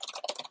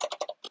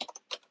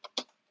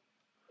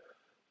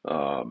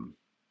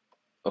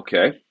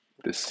 Okay,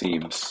 this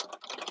seems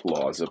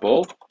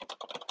plausible.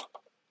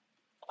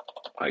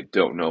 I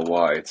don't know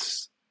why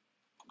it's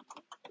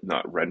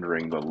not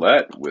rendering the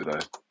let with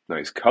a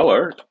nice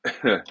color.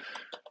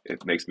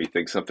 It makes me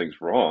think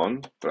something's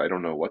wrong, but I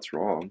don't know what's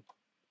wrong.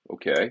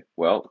 Okay,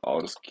 well,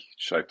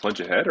 should I plunge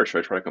ahead or should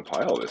I try to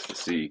compile this to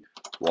see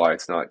why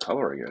it's not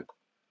coloring it?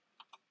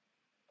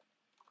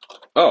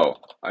 Oh,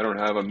 I don't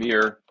have a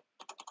MIR.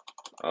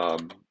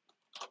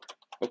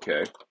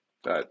 Okay,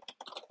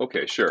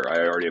 sure,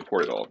 I already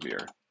imported all of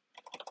MIR.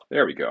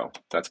 There we go,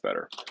 that's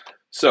better.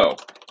 So,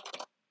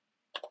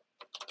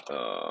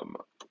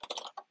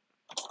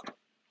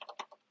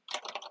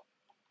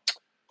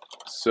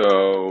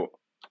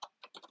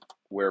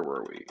 where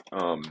were we?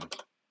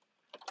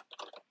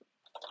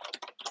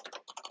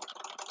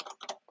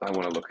 I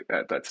want to look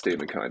at that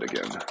statement kind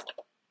again.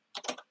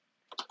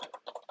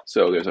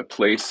 So there's a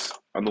place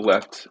on the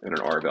left and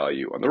an R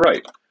value on the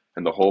right.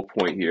 And the whole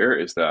point here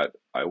is that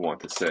I want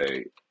to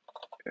say,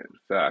 in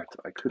fact,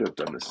 I could have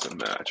done this as a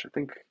match. I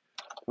think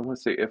I want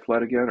to say if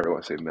let again, or do I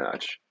want to say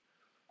match?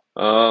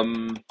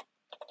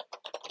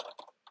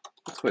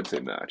 Let's go ahead and say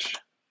match.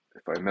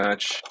 If I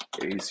match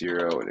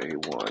A0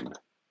 and A1,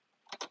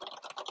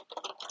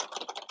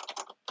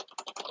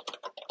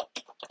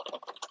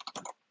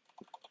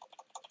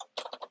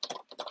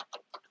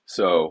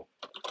 so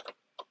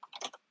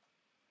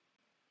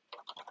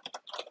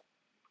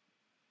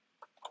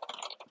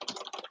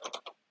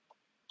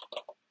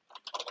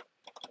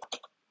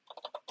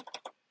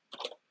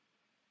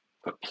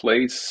a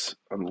place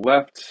on the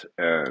left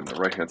and the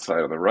right-hand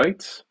side on the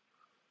right.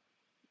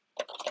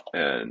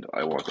 And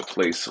I want the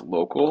place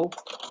local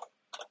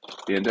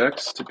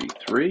index to be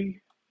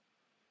 3.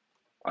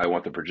 I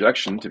want the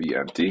projection to be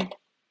empty.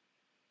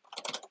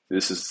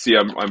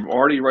 I'm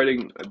already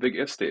writing a big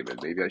if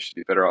statement. Maybe I should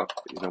be better off.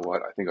 You know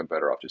what? I think I'm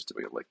better off just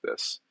doing it like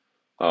this.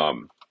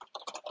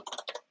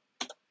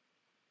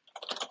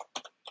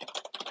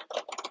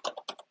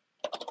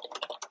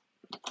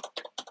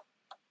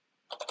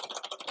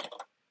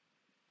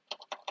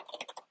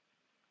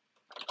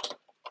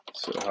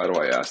 So how do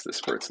I ask this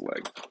for its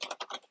length?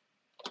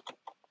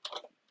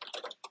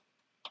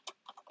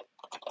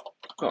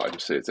 Oh, I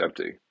just say it's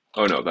empty.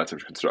 Oh no, that's a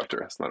constructor.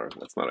 That's not a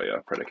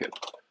predicate.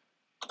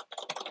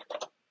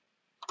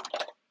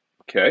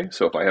 Okay,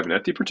 so if I have an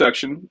empty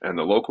projection and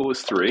the local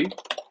is 3,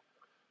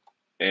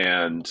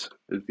 and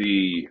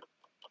the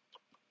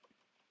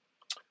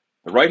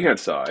right-hand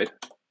side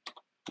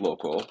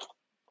local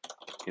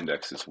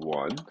index is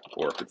 1,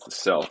 or if it's the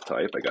self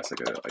type, I guess I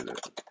could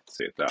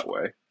say it that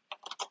way,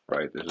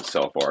 right? There's a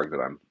self arg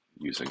that I'm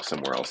using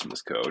somewhere else in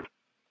this code,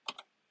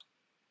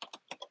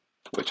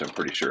 which I'm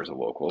pretty sure is a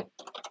local.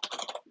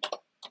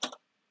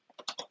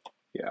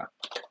 Yeah.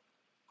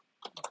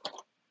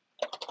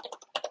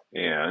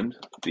 And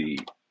the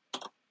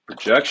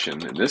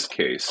projection in this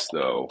case,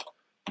 though,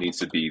 needs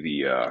to be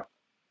the,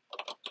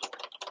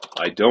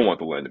 I don't want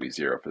the len to be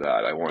 0 for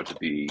that. I want it to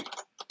be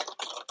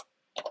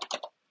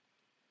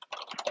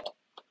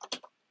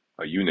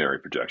a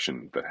unary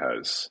projection that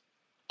has,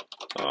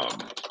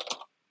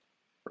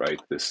 right,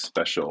 this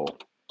special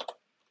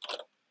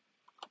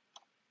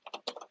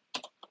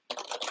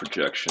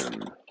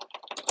projection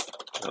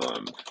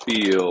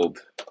field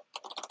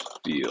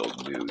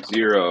new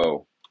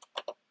 0.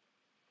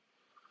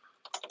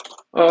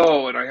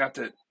 Oh, and I have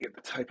to get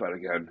the type out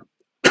again.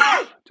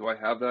 Do I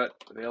have that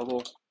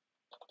available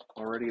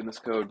already in this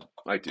code?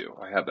 I do.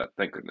 I have that.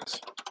 Thank goodness.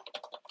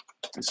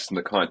 This is in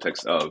the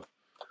context of,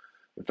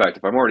 in fact,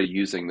 if I'm already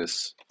using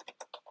this,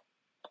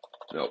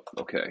 no,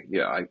 okay,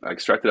 yeah, I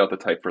extracted out the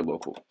type for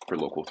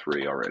local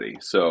 3 already.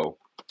 So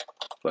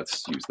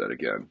let's use that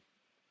again.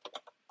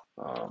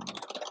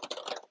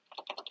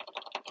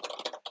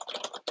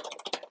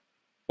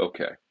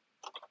 Okay.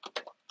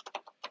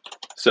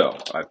 So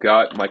I've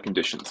got my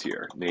conditions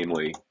here,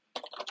 namely,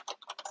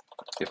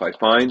 if I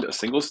find a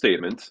single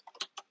statement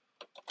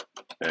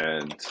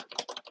and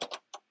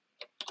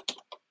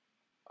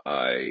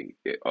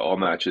it all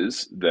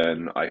matches,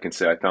 then I can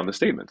say I found the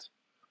statement.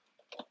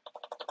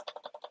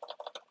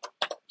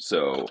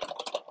 So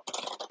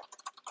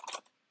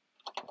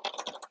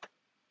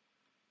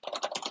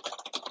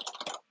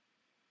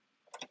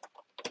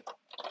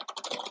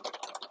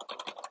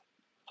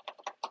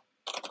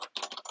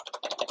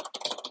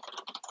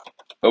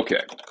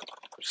okay,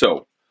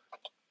 so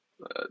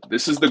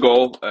this is the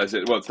goal as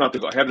it, well, it's not the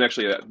goal. I haven't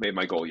actually made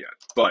my goal yet,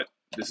 but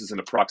this is an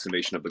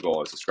approximation of the goal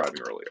I was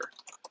describing earlier.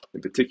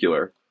 In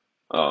particular,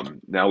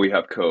 now we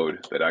have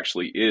code that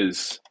actually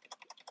is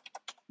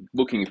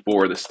looking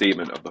for the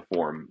statement of the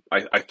form.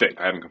 I think,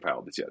 I haven't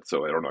compiled this yet,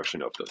 so I don't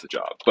actually know if it does the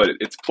job, but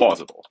it's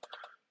plausible.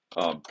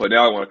 But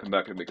now I want to come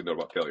back and make a note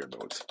about failure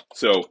modes.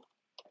 So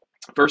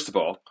first of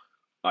all,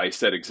 I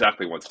said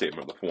exactly one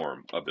statement of the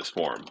form of this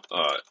form.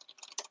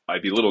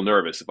 I'd be a little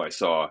nervous if I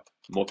saw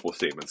multiple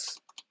statements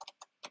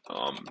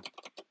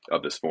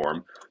of this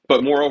form.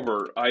 But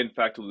moreover, I in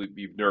fact would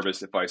be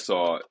nervous if I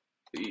saw,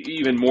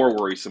 even more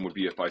worrisome would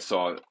be if I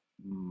saw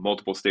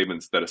multiple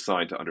statements that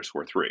assign to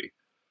 _3,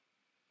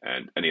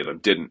 and any of them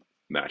didn't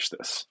match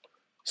this.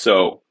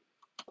 So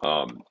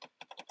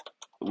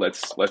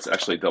let's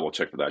actually double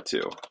check for that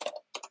too.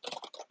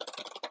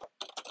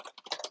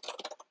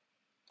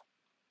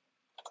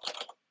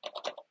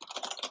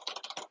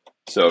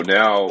 So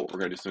now we're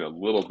going to do something a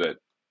little bit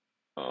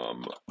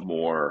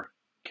more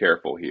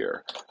careful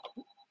here.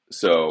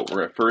 So we're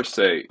going to first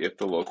say if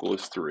the local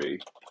is 3,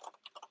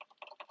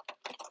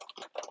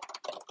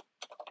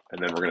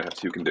 and then we're going to have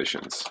 2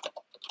 conditions.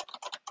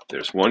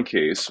 There's one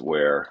case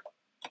where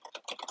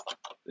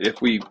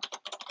if we're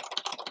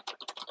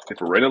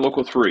in a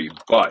local 3,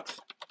 but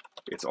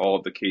it's all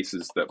of the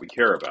cases that we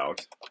care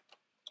about.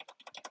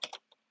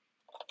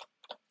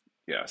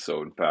 Yeah,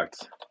 so in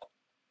fact,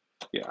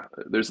 yeah,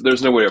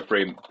 there's no way to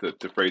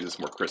phrase this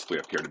more crisply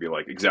up here to be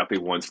like exactly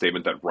one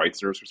statement that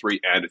writes _3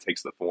 and it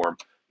takes the form.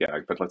 Yeah,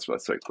 but let's write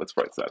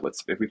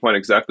that. If we find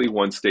exactly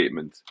one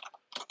statement,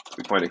 if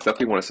we find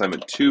exactly one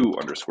assignment to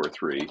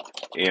 _3,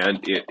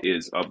 and it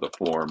is of the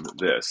form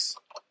this,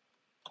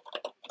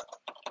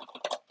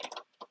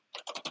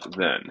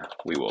 then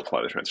we will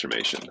apply the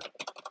transformation.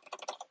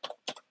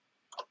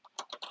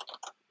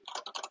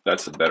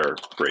 That's a better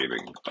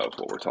framing of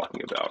what we're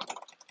talking about.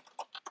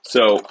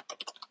 So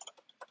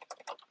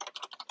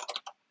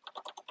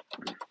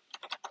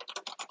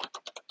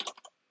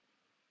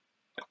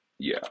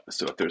yeah,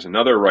 so if there's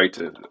another write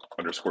to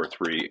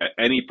 _3 at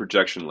any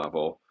projection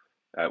level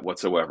at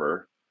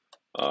whatsoever,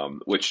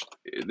 which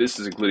this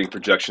is including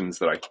projections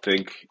that I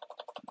think,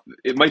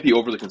 it might be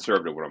overly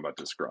conservative what I'm about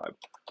to describe,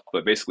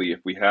 but basically if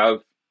we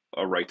have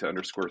a write to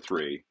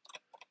 _3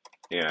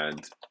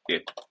 and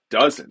it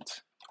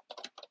doesn't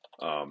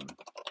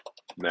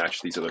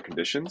match these other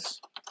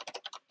conditions,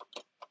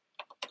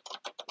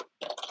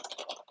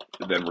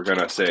 then we're going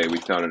to say we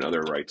found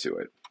another write to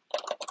it.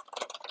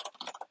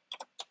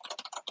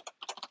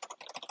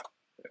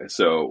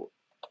 So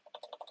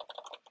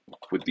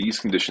with these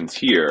conditions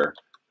here,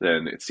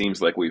 then it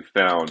seems like we've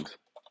found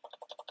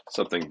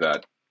something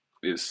that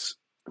is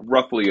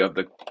roughly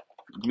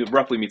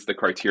meets the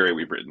criteria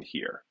we've written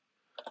here.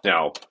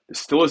 Now, this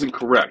still isn't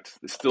correct.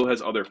 This still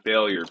has other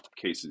failure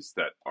cases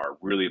that are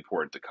really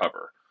important to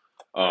cover.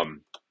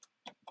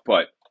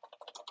 But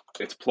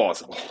it's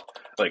plausible.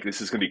 Like,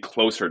 this is going to be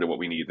closer to what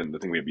we need than the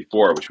thing we had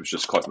before, which was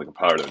just causing the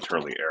compiler to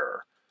internally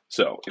error.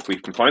 So if we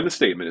can find the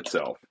statement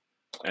itself,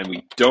 and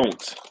we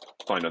don't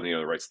find any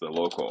other writes to the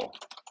local,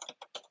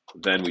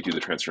 then we do the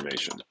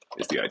transformation,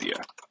 is the idea.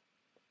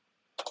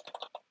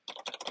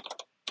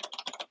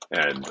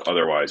 And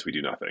otherwise, we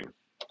do nothing.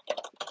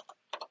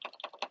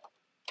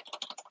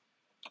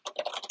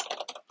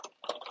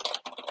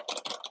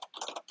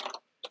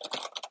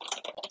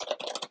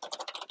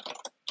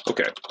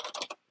 Okay,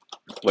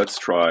 let's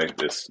try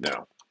this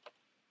now.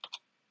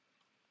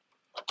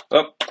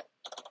 Oh,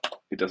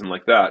 doesn't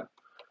like that.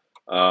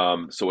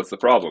 So what's the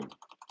problem?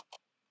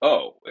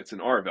 Oh, it's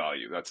an R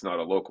value. That's not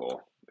a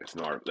local. It's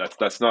an R.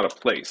 That's not a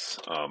place.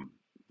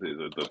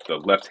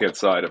 The left hand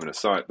side of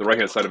the right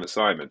hand side of an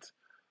assignment.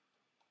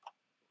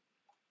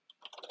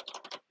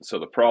 So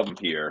the problem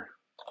here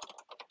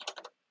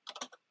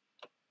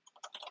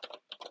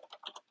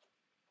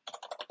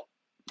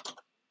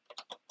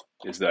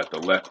is that the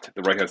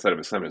right hand side of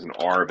an assignment is an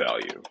R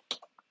value.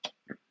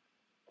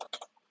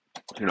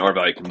 An R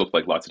value can look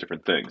like lots of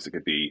different things. It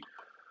could be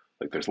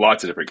like there's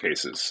lots of different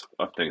cases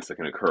of things that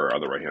can occur on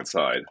the right hand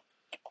side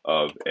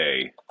of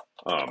a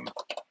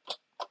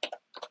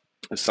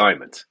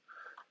assignment.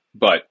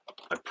 But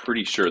I'm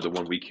pretty sure the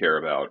one we care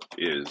about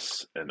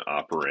is an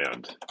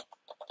operand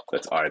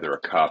that's either a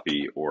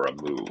copy or a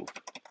move.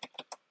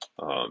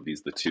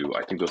 These are the two.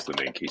 I think those are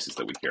the main cases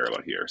that we care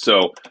about here.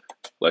 So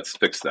let's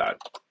fix that.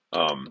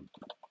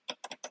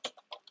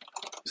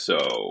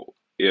 So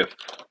if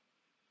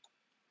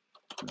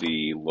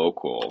the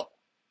local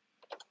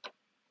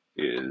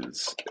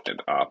is an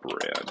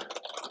operand,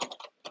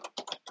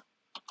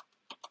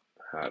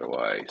 how do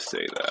I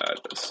say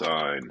that?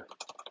 Assign.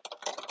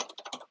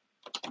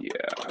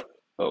 Yeah.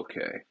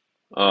 Okay.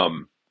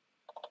 I'm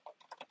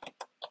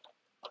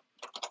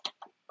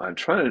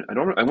trying to.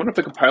 I wonder if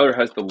the compiler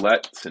has the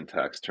let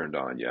syntax turned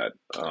on yet.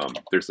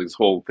 There's this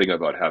whole thing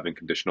about having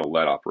conditional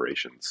let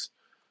operations,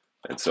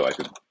 and so I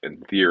could,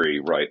 in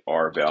theory, write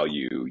R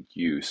value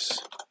use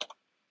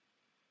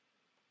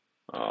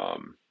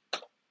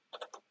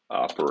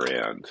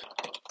operand.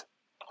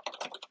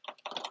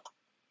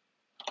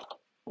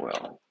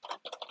 Well.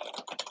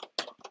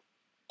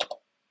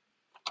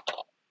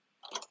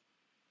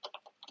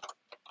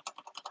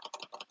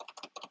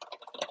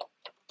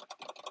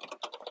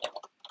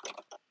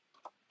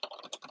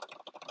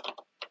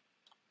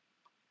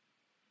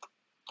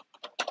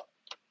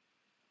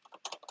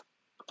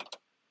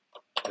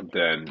 And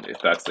then,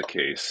 if that's the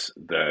case,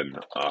 then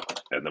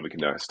and then we can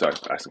now start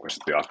asking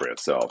questions of the operand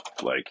itself,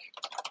 like,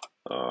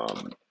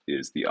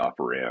 is the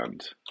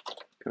operand?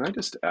 Can I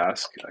just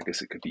ask? I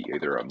guess it could be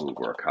either a move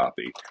or a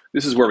copy.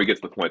 This is where we get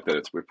to the point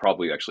that we're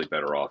probably actually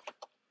better off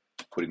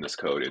putting this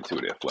code into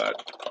an if let,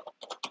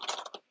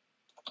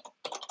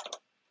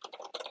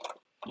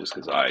 just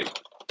because I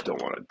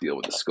don't want to deal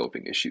with the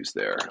scoping issues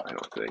there. I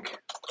don't think.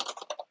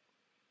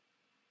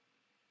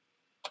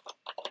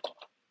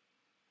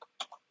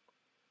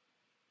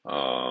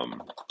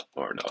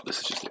 Or no, this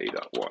is just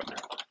a.1.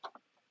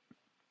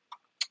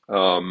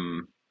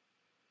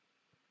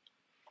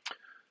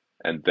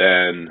 And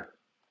then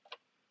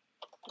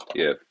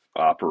if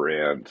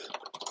operand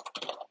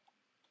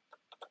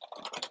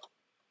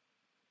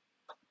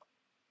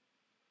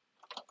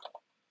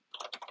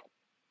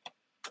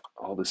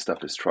all this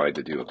stuff is trying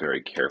to do a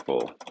very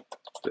careful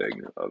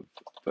thing of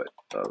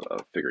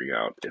figuring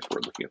out if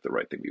we're looking at the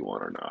right thing we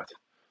want or not.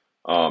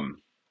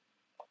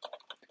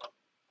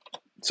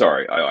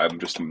 Sorry, I'm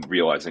just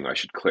realizing I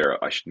should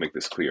make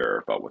this clear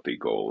about what the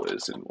goal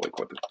is and like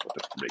what the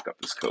makeup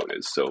of this code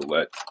is. So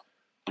let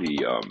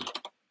the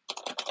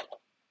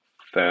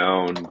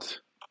found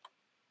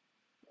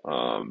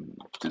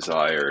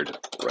desired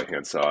right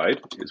hand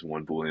side is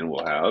one boolean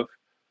we'll have,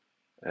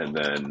 and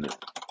then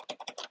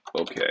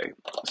okay.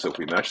 So if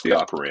we match the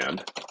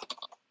operand,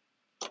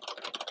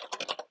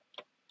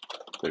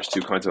 there's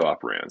two kinds of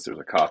operands. There's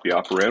a copy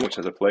operand, which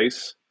has a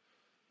place,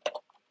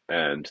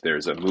 and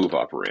there's a move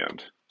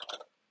operand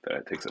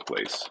that takes a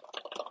place.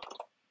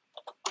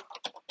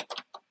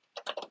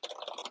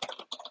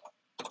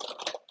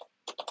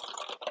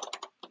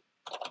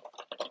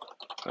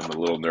 I'm a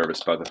little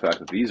nervous about the fact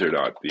that these are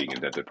not being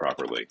indented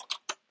properly.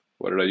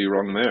 What did I do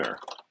wrong there?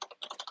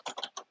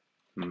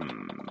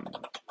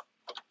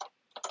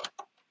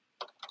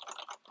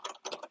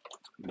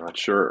 Not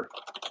sure.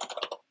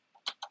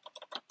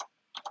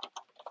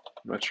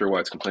 I'm not sure why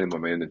it's complaining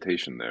about my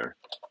indentation there.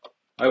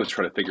 I was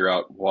trying to figure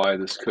out why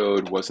this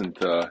code wasn't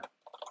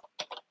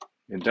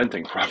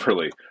indenting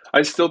properly.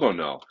 I still don't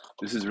know.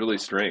 This is really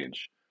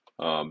strange.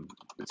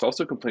 It's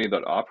also complaining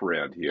about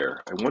operand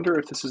here. I wonder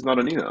if this is not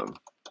an enum.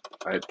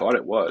 I had thought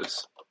it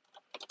was.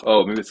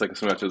 Oh, maybe it's like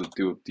someone have to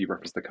do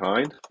dereference the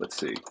kind. Let's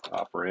see.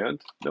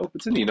 Operand. Nope,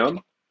 it's an enum.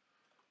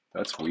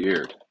 That's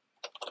weird.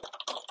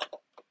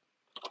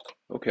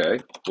 Okay.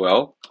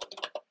 Well.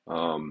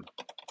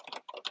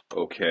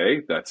 Okay.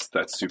 That's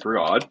super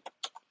odd.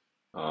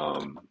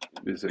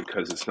 Is it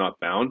because it's not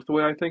bound the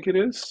way I think it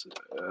is?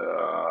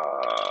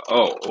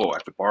 Oh, I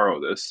have to borrow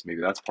this.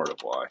 Maybe that's part of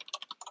why.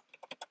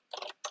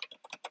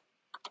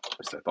 At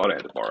least I thought I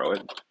had to borrow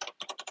it.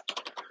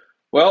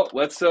 Well,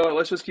 let's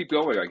just keep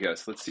going, I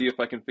guess. Let's see if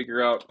I can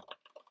figure out.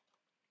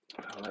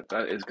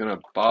 That is gonna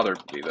bother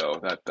me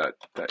though.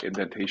 That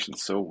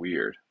indentation's so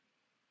weird.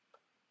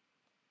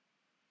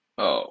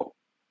 Oh,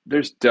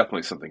 there's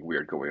definitely something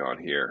weird going on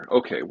here.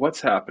 Okay,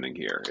 what's happening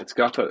here? It's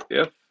got the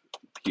if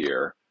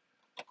here,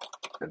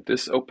 and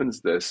this opens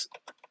this.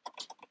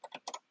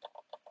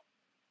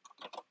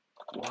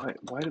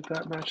 Why did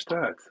that match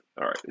that?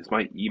 All right, is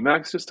my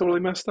Emacs just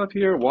totally messed up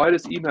here? Why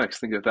does Emacs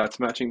think that that's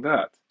matching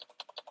that?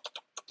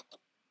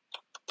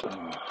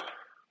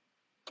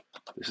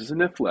 This is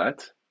an if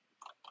let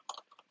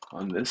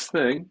on this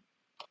thing.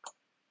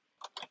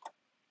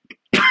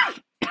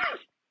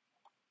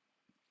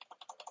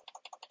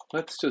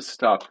 Let's just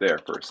stop there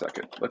for a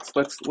second. Let's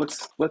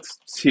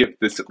see if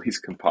this at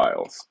least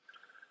compiles.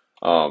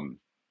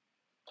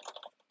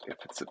 If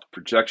it's a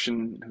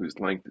projection whose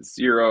length is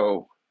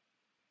 0,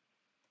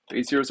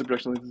 A0 is a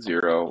projection length is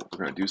 0. We're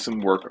going to do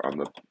some work on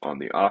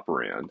the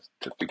operand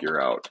to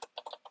figure out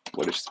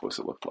what it's supposed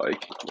to look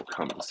like. We'll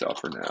comment this out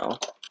for now.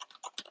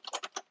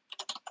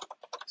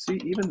 See,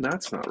 even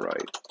that's not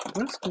right.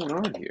 What's going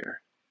on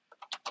here?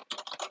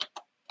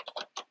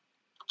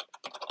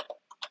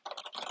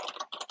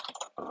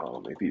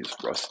 Oh, maybe his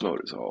Rust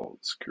mode is all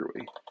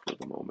screwy for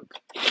the moment.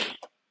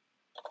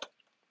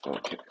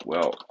 Okay,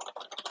 well.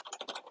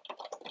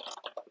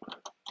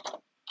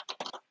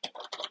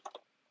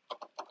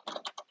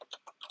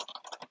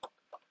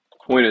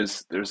 Point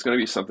is, there's going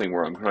to be something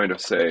where I'm trying to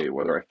say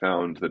whether I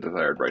found the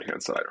desired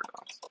right-hand side or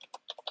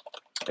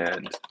not.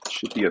 And it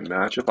should be a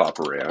match of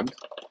operand.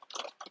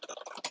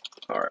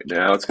 All right,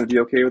 now it's going to be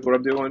okay with what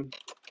I'm doing.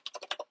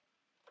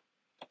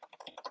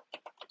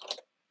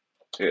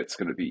 It's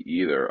going to be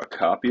either a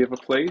copy of a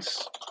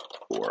place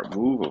or a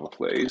move of a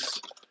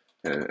place.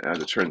 And as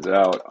it turns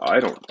out,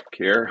 I don't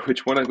care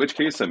which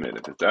case I'm in.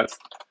 If that's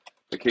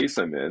the case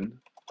I'm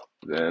in,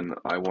 then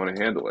I want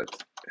to handle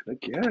it. And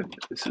again,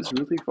 this is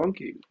really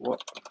funky.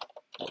 What?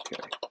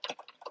 Okay,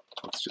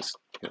 let's just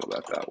handle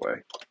that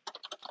way.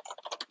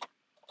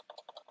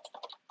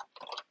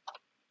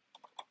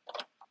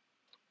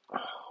 Oh,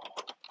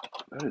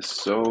 that is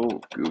so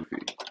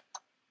goofy.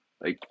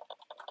 Like,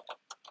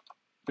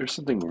 there's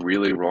something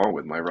really wrong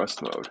with my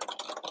Rust mode.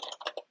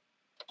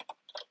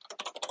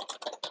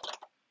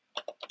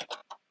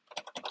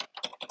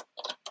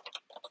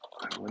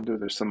 I wonder if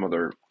there's some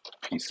other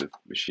piece of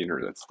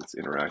machinery that's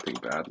interacting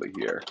badly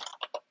here.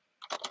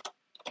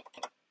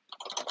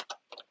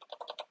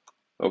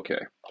 Okay.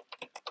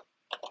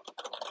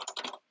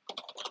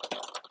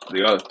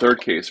 The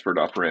third case for an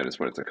operand is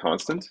when it's a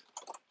constant,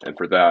 and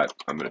for that,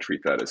 I'm going to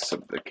treat that as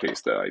the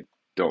case that I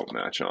don't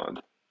match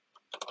on.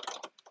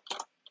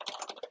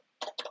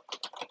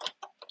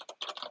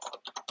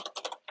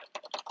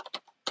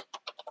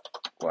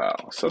 Wow,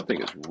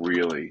 something is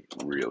really,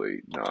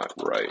 really not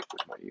right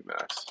with my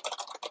Emacs.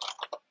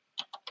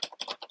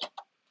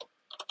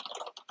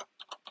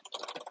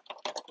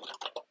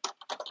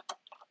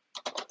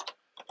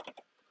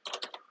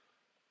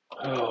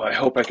 Oh, I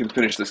hope I can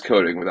finish this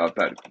coding without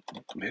that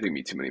hitting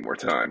me too many more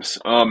times.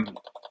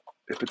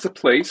 If it's a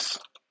place,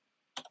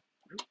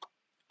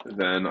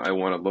 then I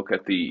want to look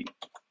at the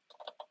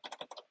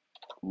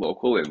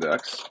local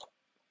index,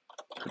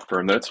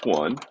 confirm that it's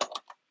 1,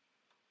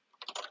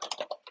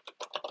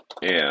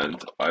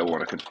 and I want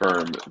to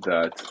confirm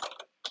that,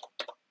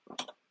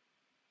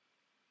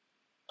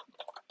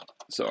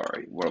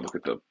 sorry, I want to look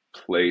at the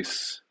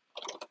place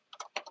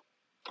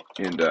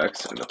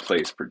index and the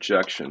place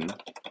projection,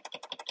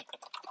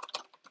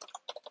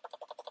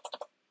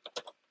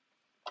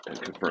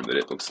 and confirm that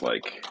it looks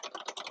like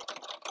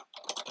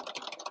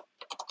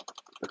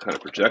the kind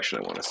of projection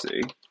I want to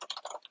see.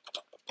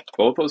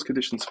 Both those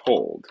conditions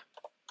hold.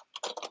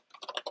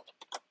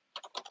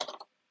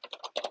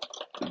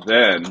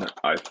 Then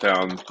I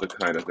found the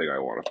kind of thing I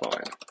want to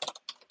find.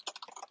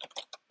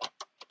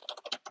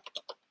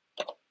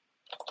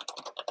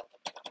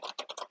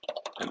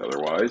 And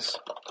otherwise.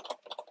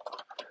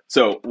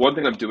 So one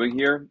thing I'm doing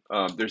here,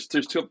 there's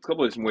a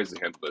couple of different ways to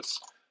handle this.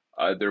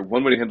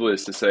 One way to handle it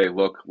is to say,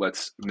 look,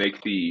 let's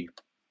make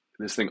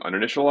this thing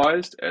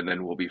uninitialized, and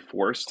then we'll be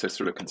forced to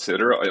sort of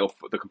consider,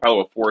 the compiler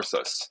will force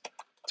us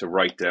to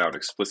write down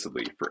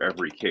explicitly for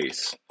every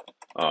case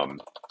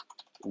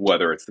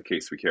whether it's the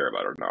case we care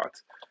about or not.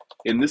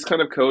 In this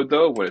kind of code,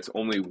 though, when it's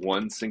only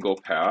one single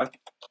path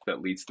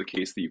that leads to the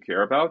case that you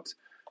care about,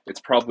 it's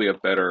probably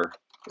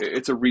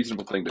it's a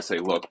reasonable thing to say,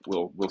 look,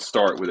 we'll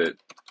start with it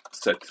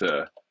set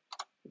to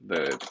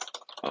the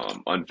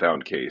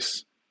unfound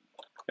case,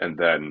 and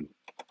then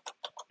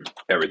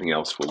everything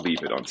else will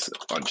leave it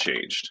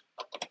unchanged.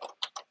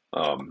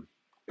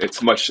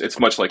 It's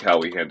much like how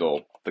we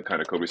handle the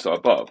kind of code we saw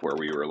above, where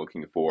we were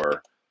looking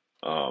for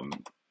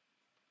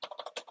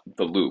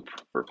the loop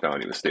for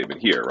founding the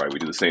statement here, right? We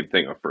do the same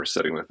thing of first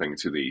setting the thing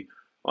to the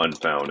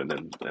unfound and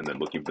then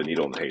looking for the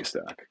needle in the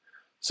haystack.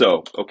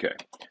 So, okay,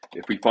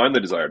 if we find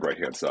the desired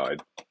right-hand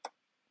side,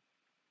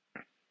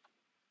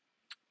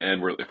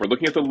 and if we're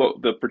looking at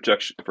the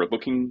projection, if we're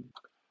looking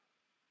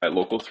at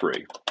local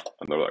 3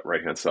 on the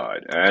right-hand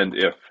side, and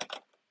if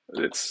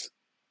its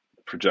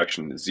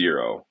projection is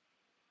 0,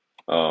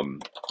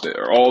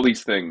 all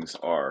these things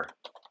are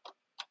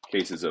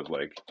cases of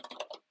like,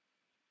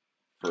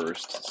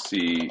 first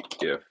see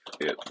if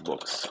it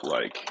looks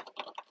like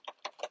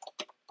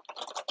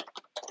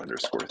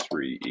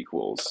 _3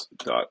 equals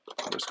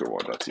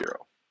 _1.0.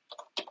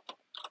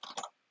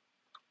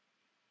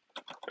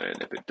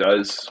 And if it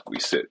does, we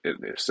sit, and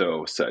if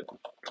so, set.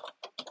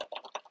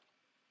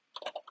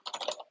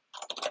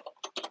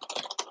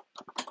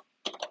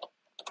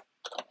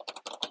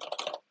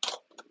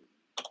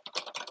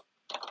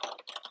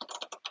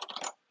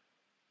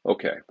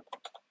 Okay.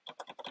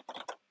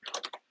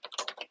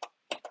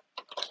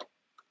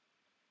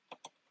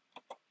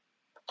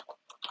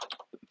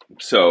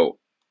 So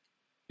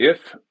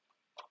if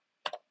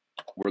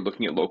we're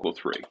looking at local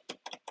 3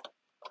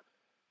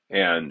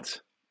 and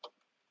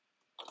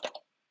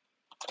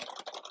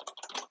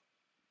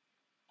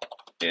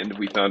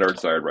we found our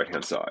desired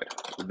right-hand side,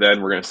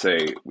 then we're going to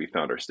say we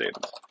found our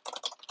statement.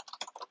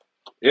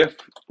 If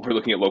we're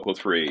looking at local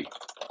 3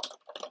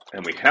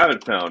 and we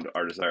haven't found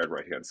our desired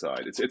right-hand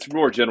side, it's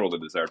more general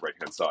than desired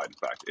right-hand side.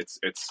 In fact, it's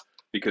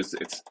because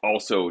it's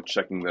also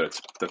checking that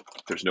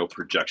there's no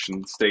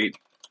projection state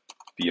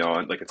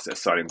beyond, like it's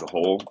assigning the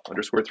whole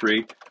underscore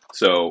 3.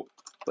 So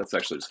let's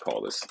actually just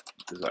call this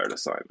desired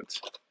assignment.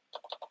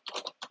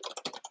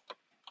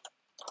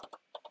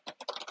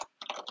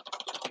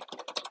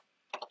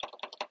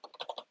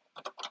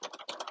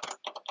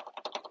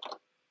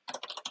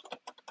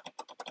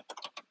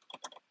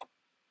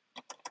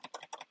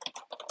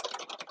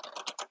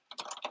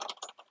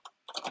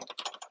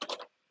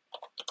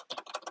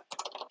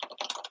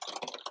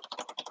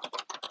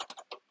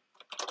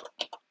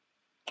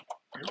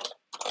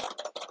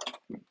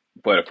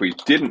 But if we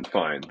didn't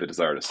find the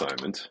desired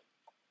assignment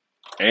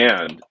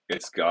and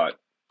it's got,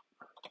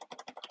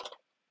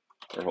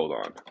 or hold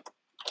on,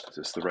 is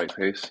this the right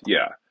pace?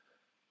 Yeah.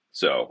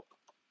 So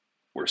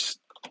we're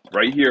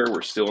right here,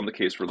 we're still in the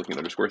case we're looking at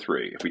underscore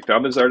 3. If we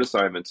found the desired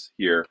assignment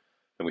here,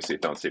 then we say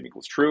found statement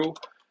equals true.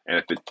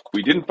 And if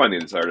we didn't find the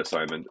desired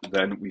assignment,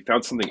 then we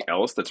found something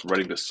else that's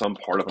writing to some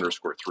part of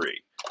underscore 3.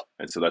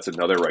 And so that's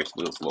another right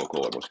to this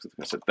local, and we're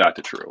going to set that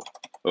to true.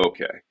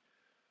 Okay.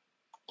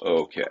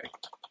 Okay.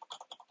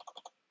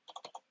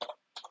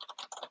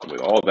 And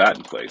with all that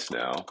in place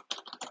now,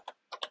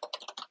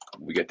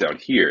 we get down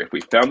here. If we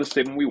found the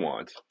statement we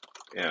want,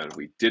 and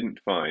we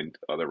didn't find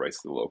other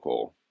rights to the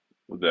local,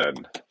 then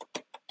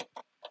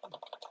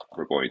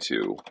we're going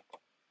to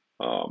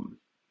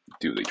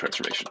do the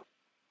transformation.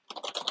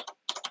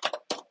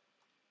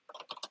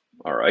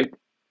 All right.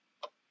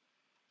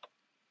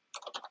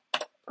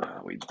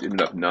 We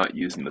ended up not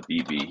using the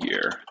BB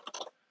here,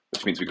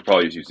 which means we could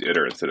probably just use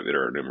iter instead of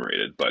iter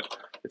enumerated, but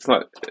it's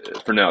not,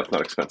 for now, it's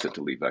not expensive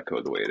to leave that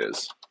code the way it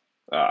is.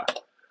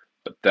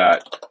 But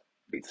that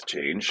needs to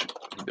change.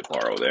 Need to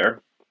borrow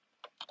there.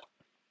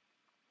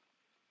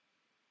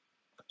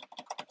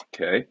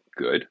 Okay,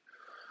 good.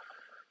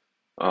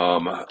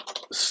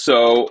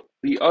 So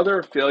the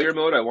other failure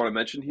mode I want to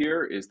mention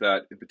here is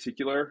that, in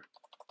particular,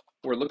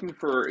 we're looking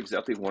for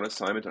exactly one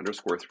assignment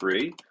underscore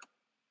 3.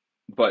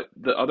 But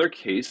the other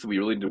case that we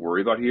really need to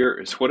worry about here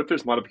is what if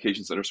there's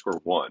modifications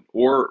underscore 1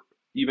 or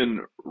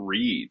even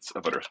reads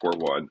of underscore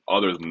 1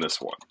 other than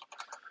this one?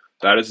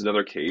 That is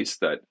another case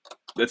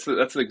that's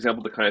an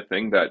example of the kind of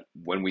thing that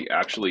when we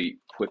actually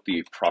put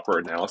the proper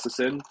analysis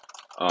in,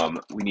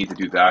 we need to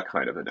do that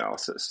kind of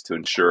analysis to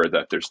ensure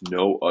that there's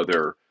no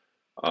other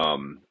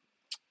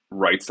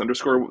rights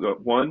underscore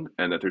 1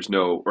 and that there's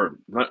no, or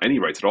not any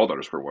rights at all to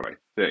underscore 1, I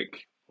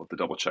think. We'll have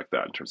to double check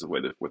that in terms of the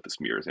way that what this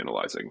MIR is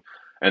analyzing,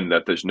 and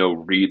that there's no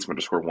reads from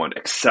underscore 1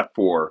 except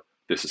for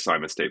this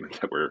assignment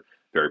statement that we're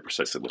very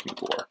precisely looking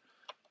for.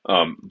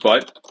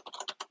 But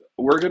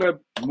we're going to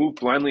move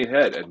blindly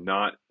ahead and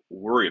not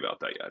worry about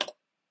that yet.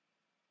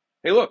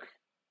 Hey, look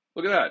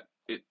at that.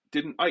 It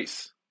didn't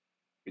ice.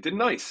 It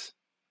didn't ice.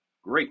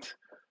 Great.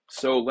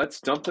 So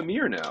let's dump the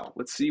MIR now.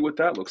 Let's see what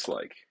that looks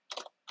like.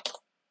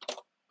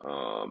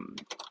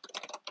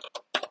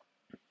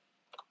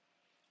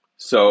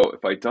 So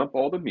if I dump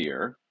all the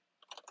MIR,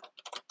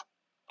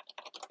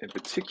 in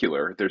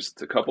particular, there's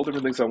a couple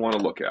different things I want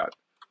to look at.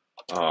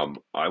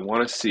 I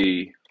want to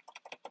see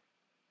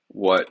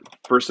what,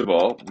 first of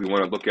all, we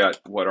want to look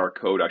at what our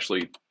code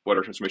actually, what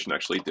our transformation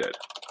actually did.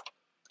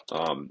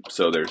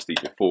 So there's the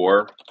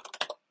before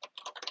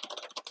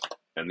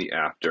and the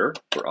after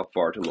for up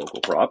var to local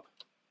prop,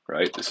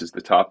 right? This is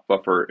the top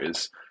buffer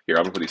is here.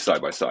 I'm gonna put these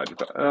side by side. Am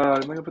I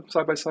gonna put them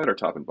side by side or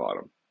top and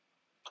bottom?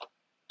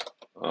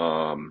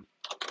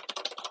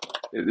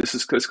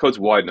 This code's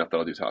wide enough that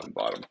I'll do top and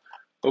bottom.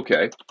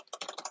 Okay,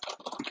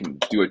 we can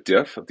do a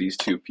diff of these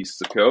two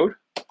pieces of code.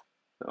 No,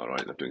 I don't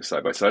end up doing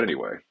side by side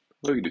anyway.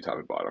 Well, we can do top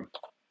and bottom.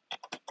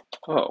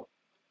 Oh,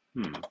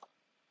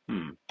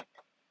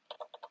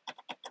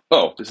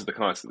 Oh, this is the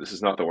constant. This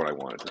is not the one I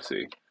wanted to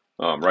see.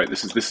 Right,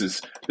 this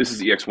is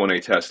ex1a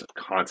test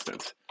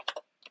constant.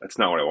 That's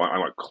not what I want. I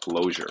want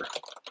closure.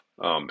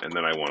 And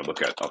then I want to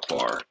look at up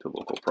var to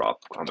local prop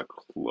on the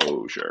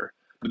closure.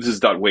 But this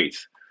is dot wait.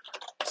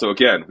 So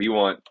again, we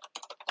want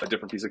a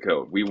different piece of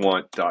code. We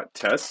want dot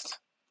test,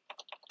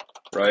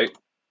 right?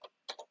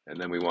 And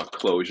then we want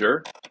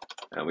closure,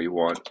 and we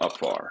want up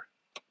var.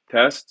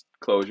 Test,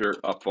 closure,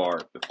 up var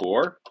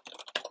before,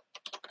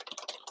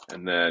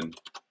 and then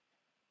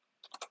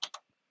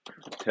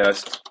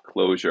test,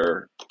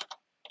 closure,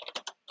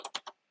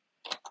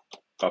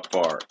 up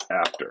var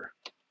after.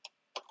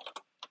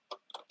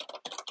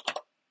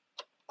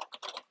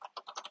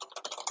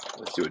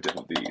 Let's do a diff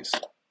of these.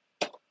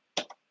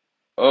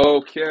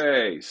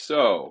 Okay,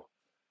 so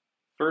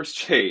first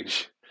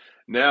change.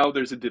 Now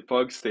there's a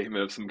debug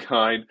statement of some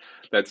kind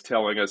that's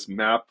telling us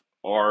map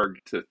arg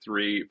to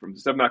 3, from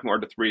instead of mapping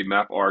arg to 3,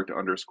 map arg to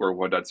underscore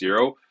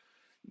 1.0.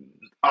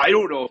 I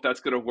don't know if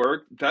that's going to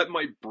work. That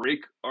might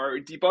break our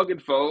debug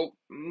info,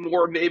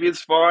 or maybe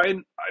it's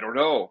fine. I don't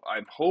know.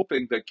 I'm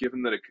hoping that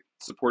given that it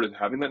supported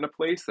having that in a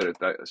place, that it's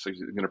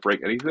going to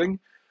break anything.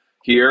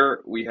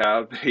 Here we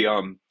have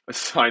a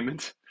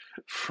assignment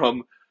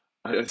from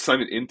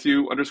assignment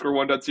into underscore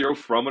 1.0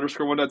 from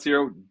underscore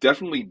 1.0.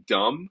 Definitely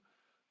dumb,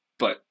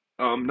 but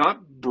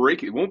not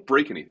break. It won't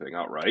break anything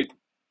outright.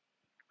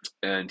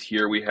 And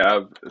here we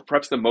have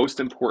perhaps the most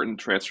important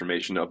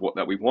transformation of what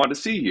that we want to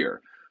see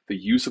here. The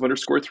use of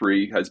underscore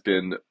 3 has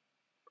been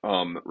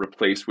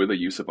replaced with a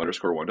use of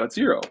underscore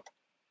 1.0.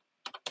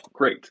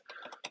 Great.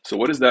 So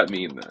what does that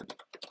mean then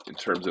in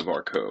terms of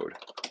our code?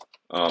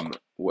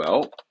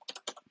 Well,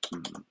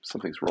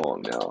 something's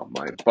wrong now.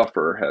 My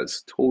buffer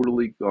has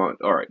totally gone.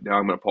 All right, now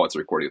I'm going to pause the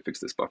recording to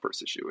fix this buffer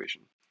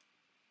situation.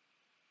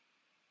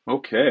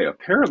 Okay,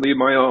 apparently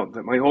my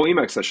whole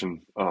Emacs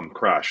session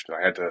crashed.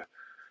 I had to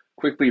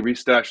quickly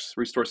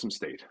restore some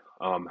state.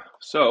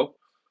 So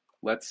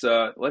let's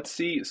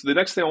see. So the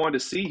next thing I wanted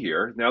to see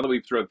here, now that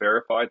we've sort of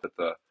verified that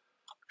the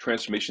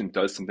transformation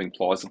does something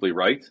plausibly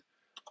right,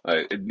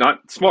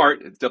 not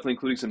smart, it's definitely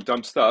including some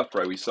dumb stuff,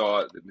 right? We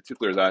saw in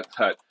particular that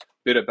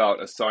bit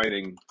about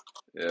assigning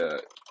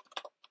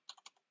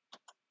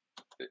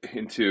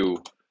into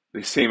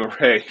the same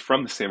array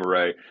from the same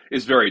array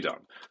is very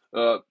dumb.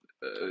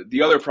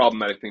 The other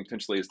problematic thing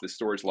potentially is the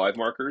storage live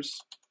markers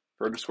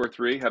for underscore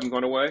 3 haven't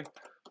gone away.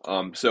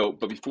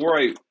 But before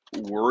I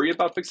worry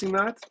about fixing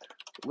that,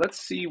 let's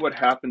see what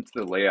happened to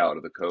the layout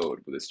of the code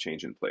with this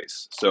change in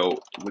place. So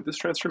with this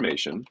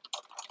transformation,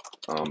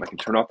 I can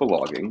turn off the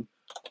logging,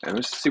 and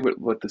let's see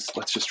what this.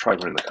 Let's just try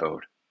running the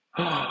code.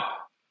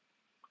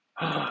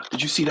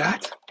 Did you see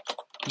that?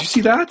 Did you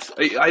see that?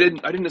 I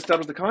didn't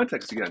establish the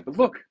context again, but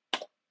look,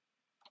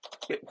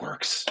 it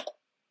works.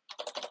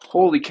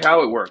 Holy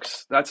cow, it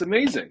works. That's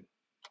amazing.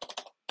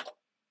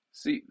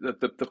 See,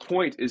 the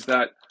point is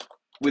that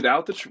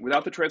without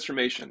the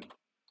transformation,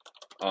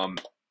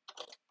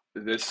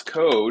 this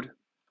code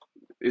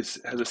has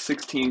a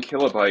 16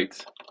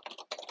 kilobyte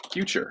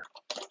future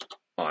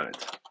on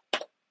it.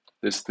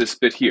 This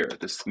bit here,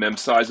 this mem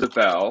size of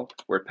val,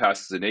 where it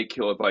passes an 8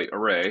 kilobyte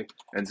array,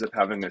 ends up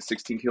having a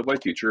 16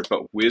 kilobyte future,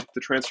 but with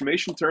the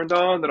transformation turned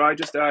on that I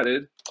just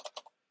added,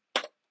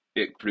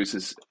 it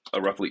produces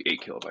a roughly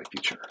 8 kilobyte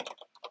future.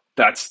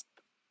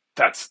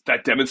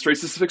 That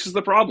demonstrates this fixes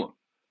the problem.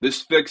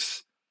 This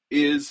fix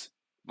is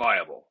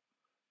viable.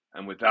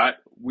 And with that,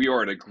 we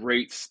are in a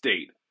great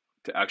state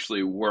to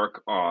actually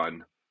work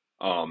on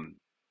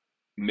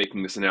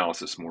making this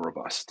analysis more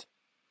robust.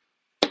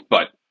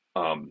 But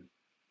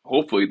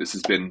hopefully this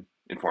has been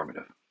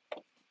informative.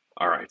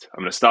 All right,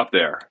 I'm going to stop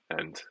there,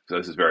 and so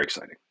this is very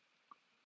exciting.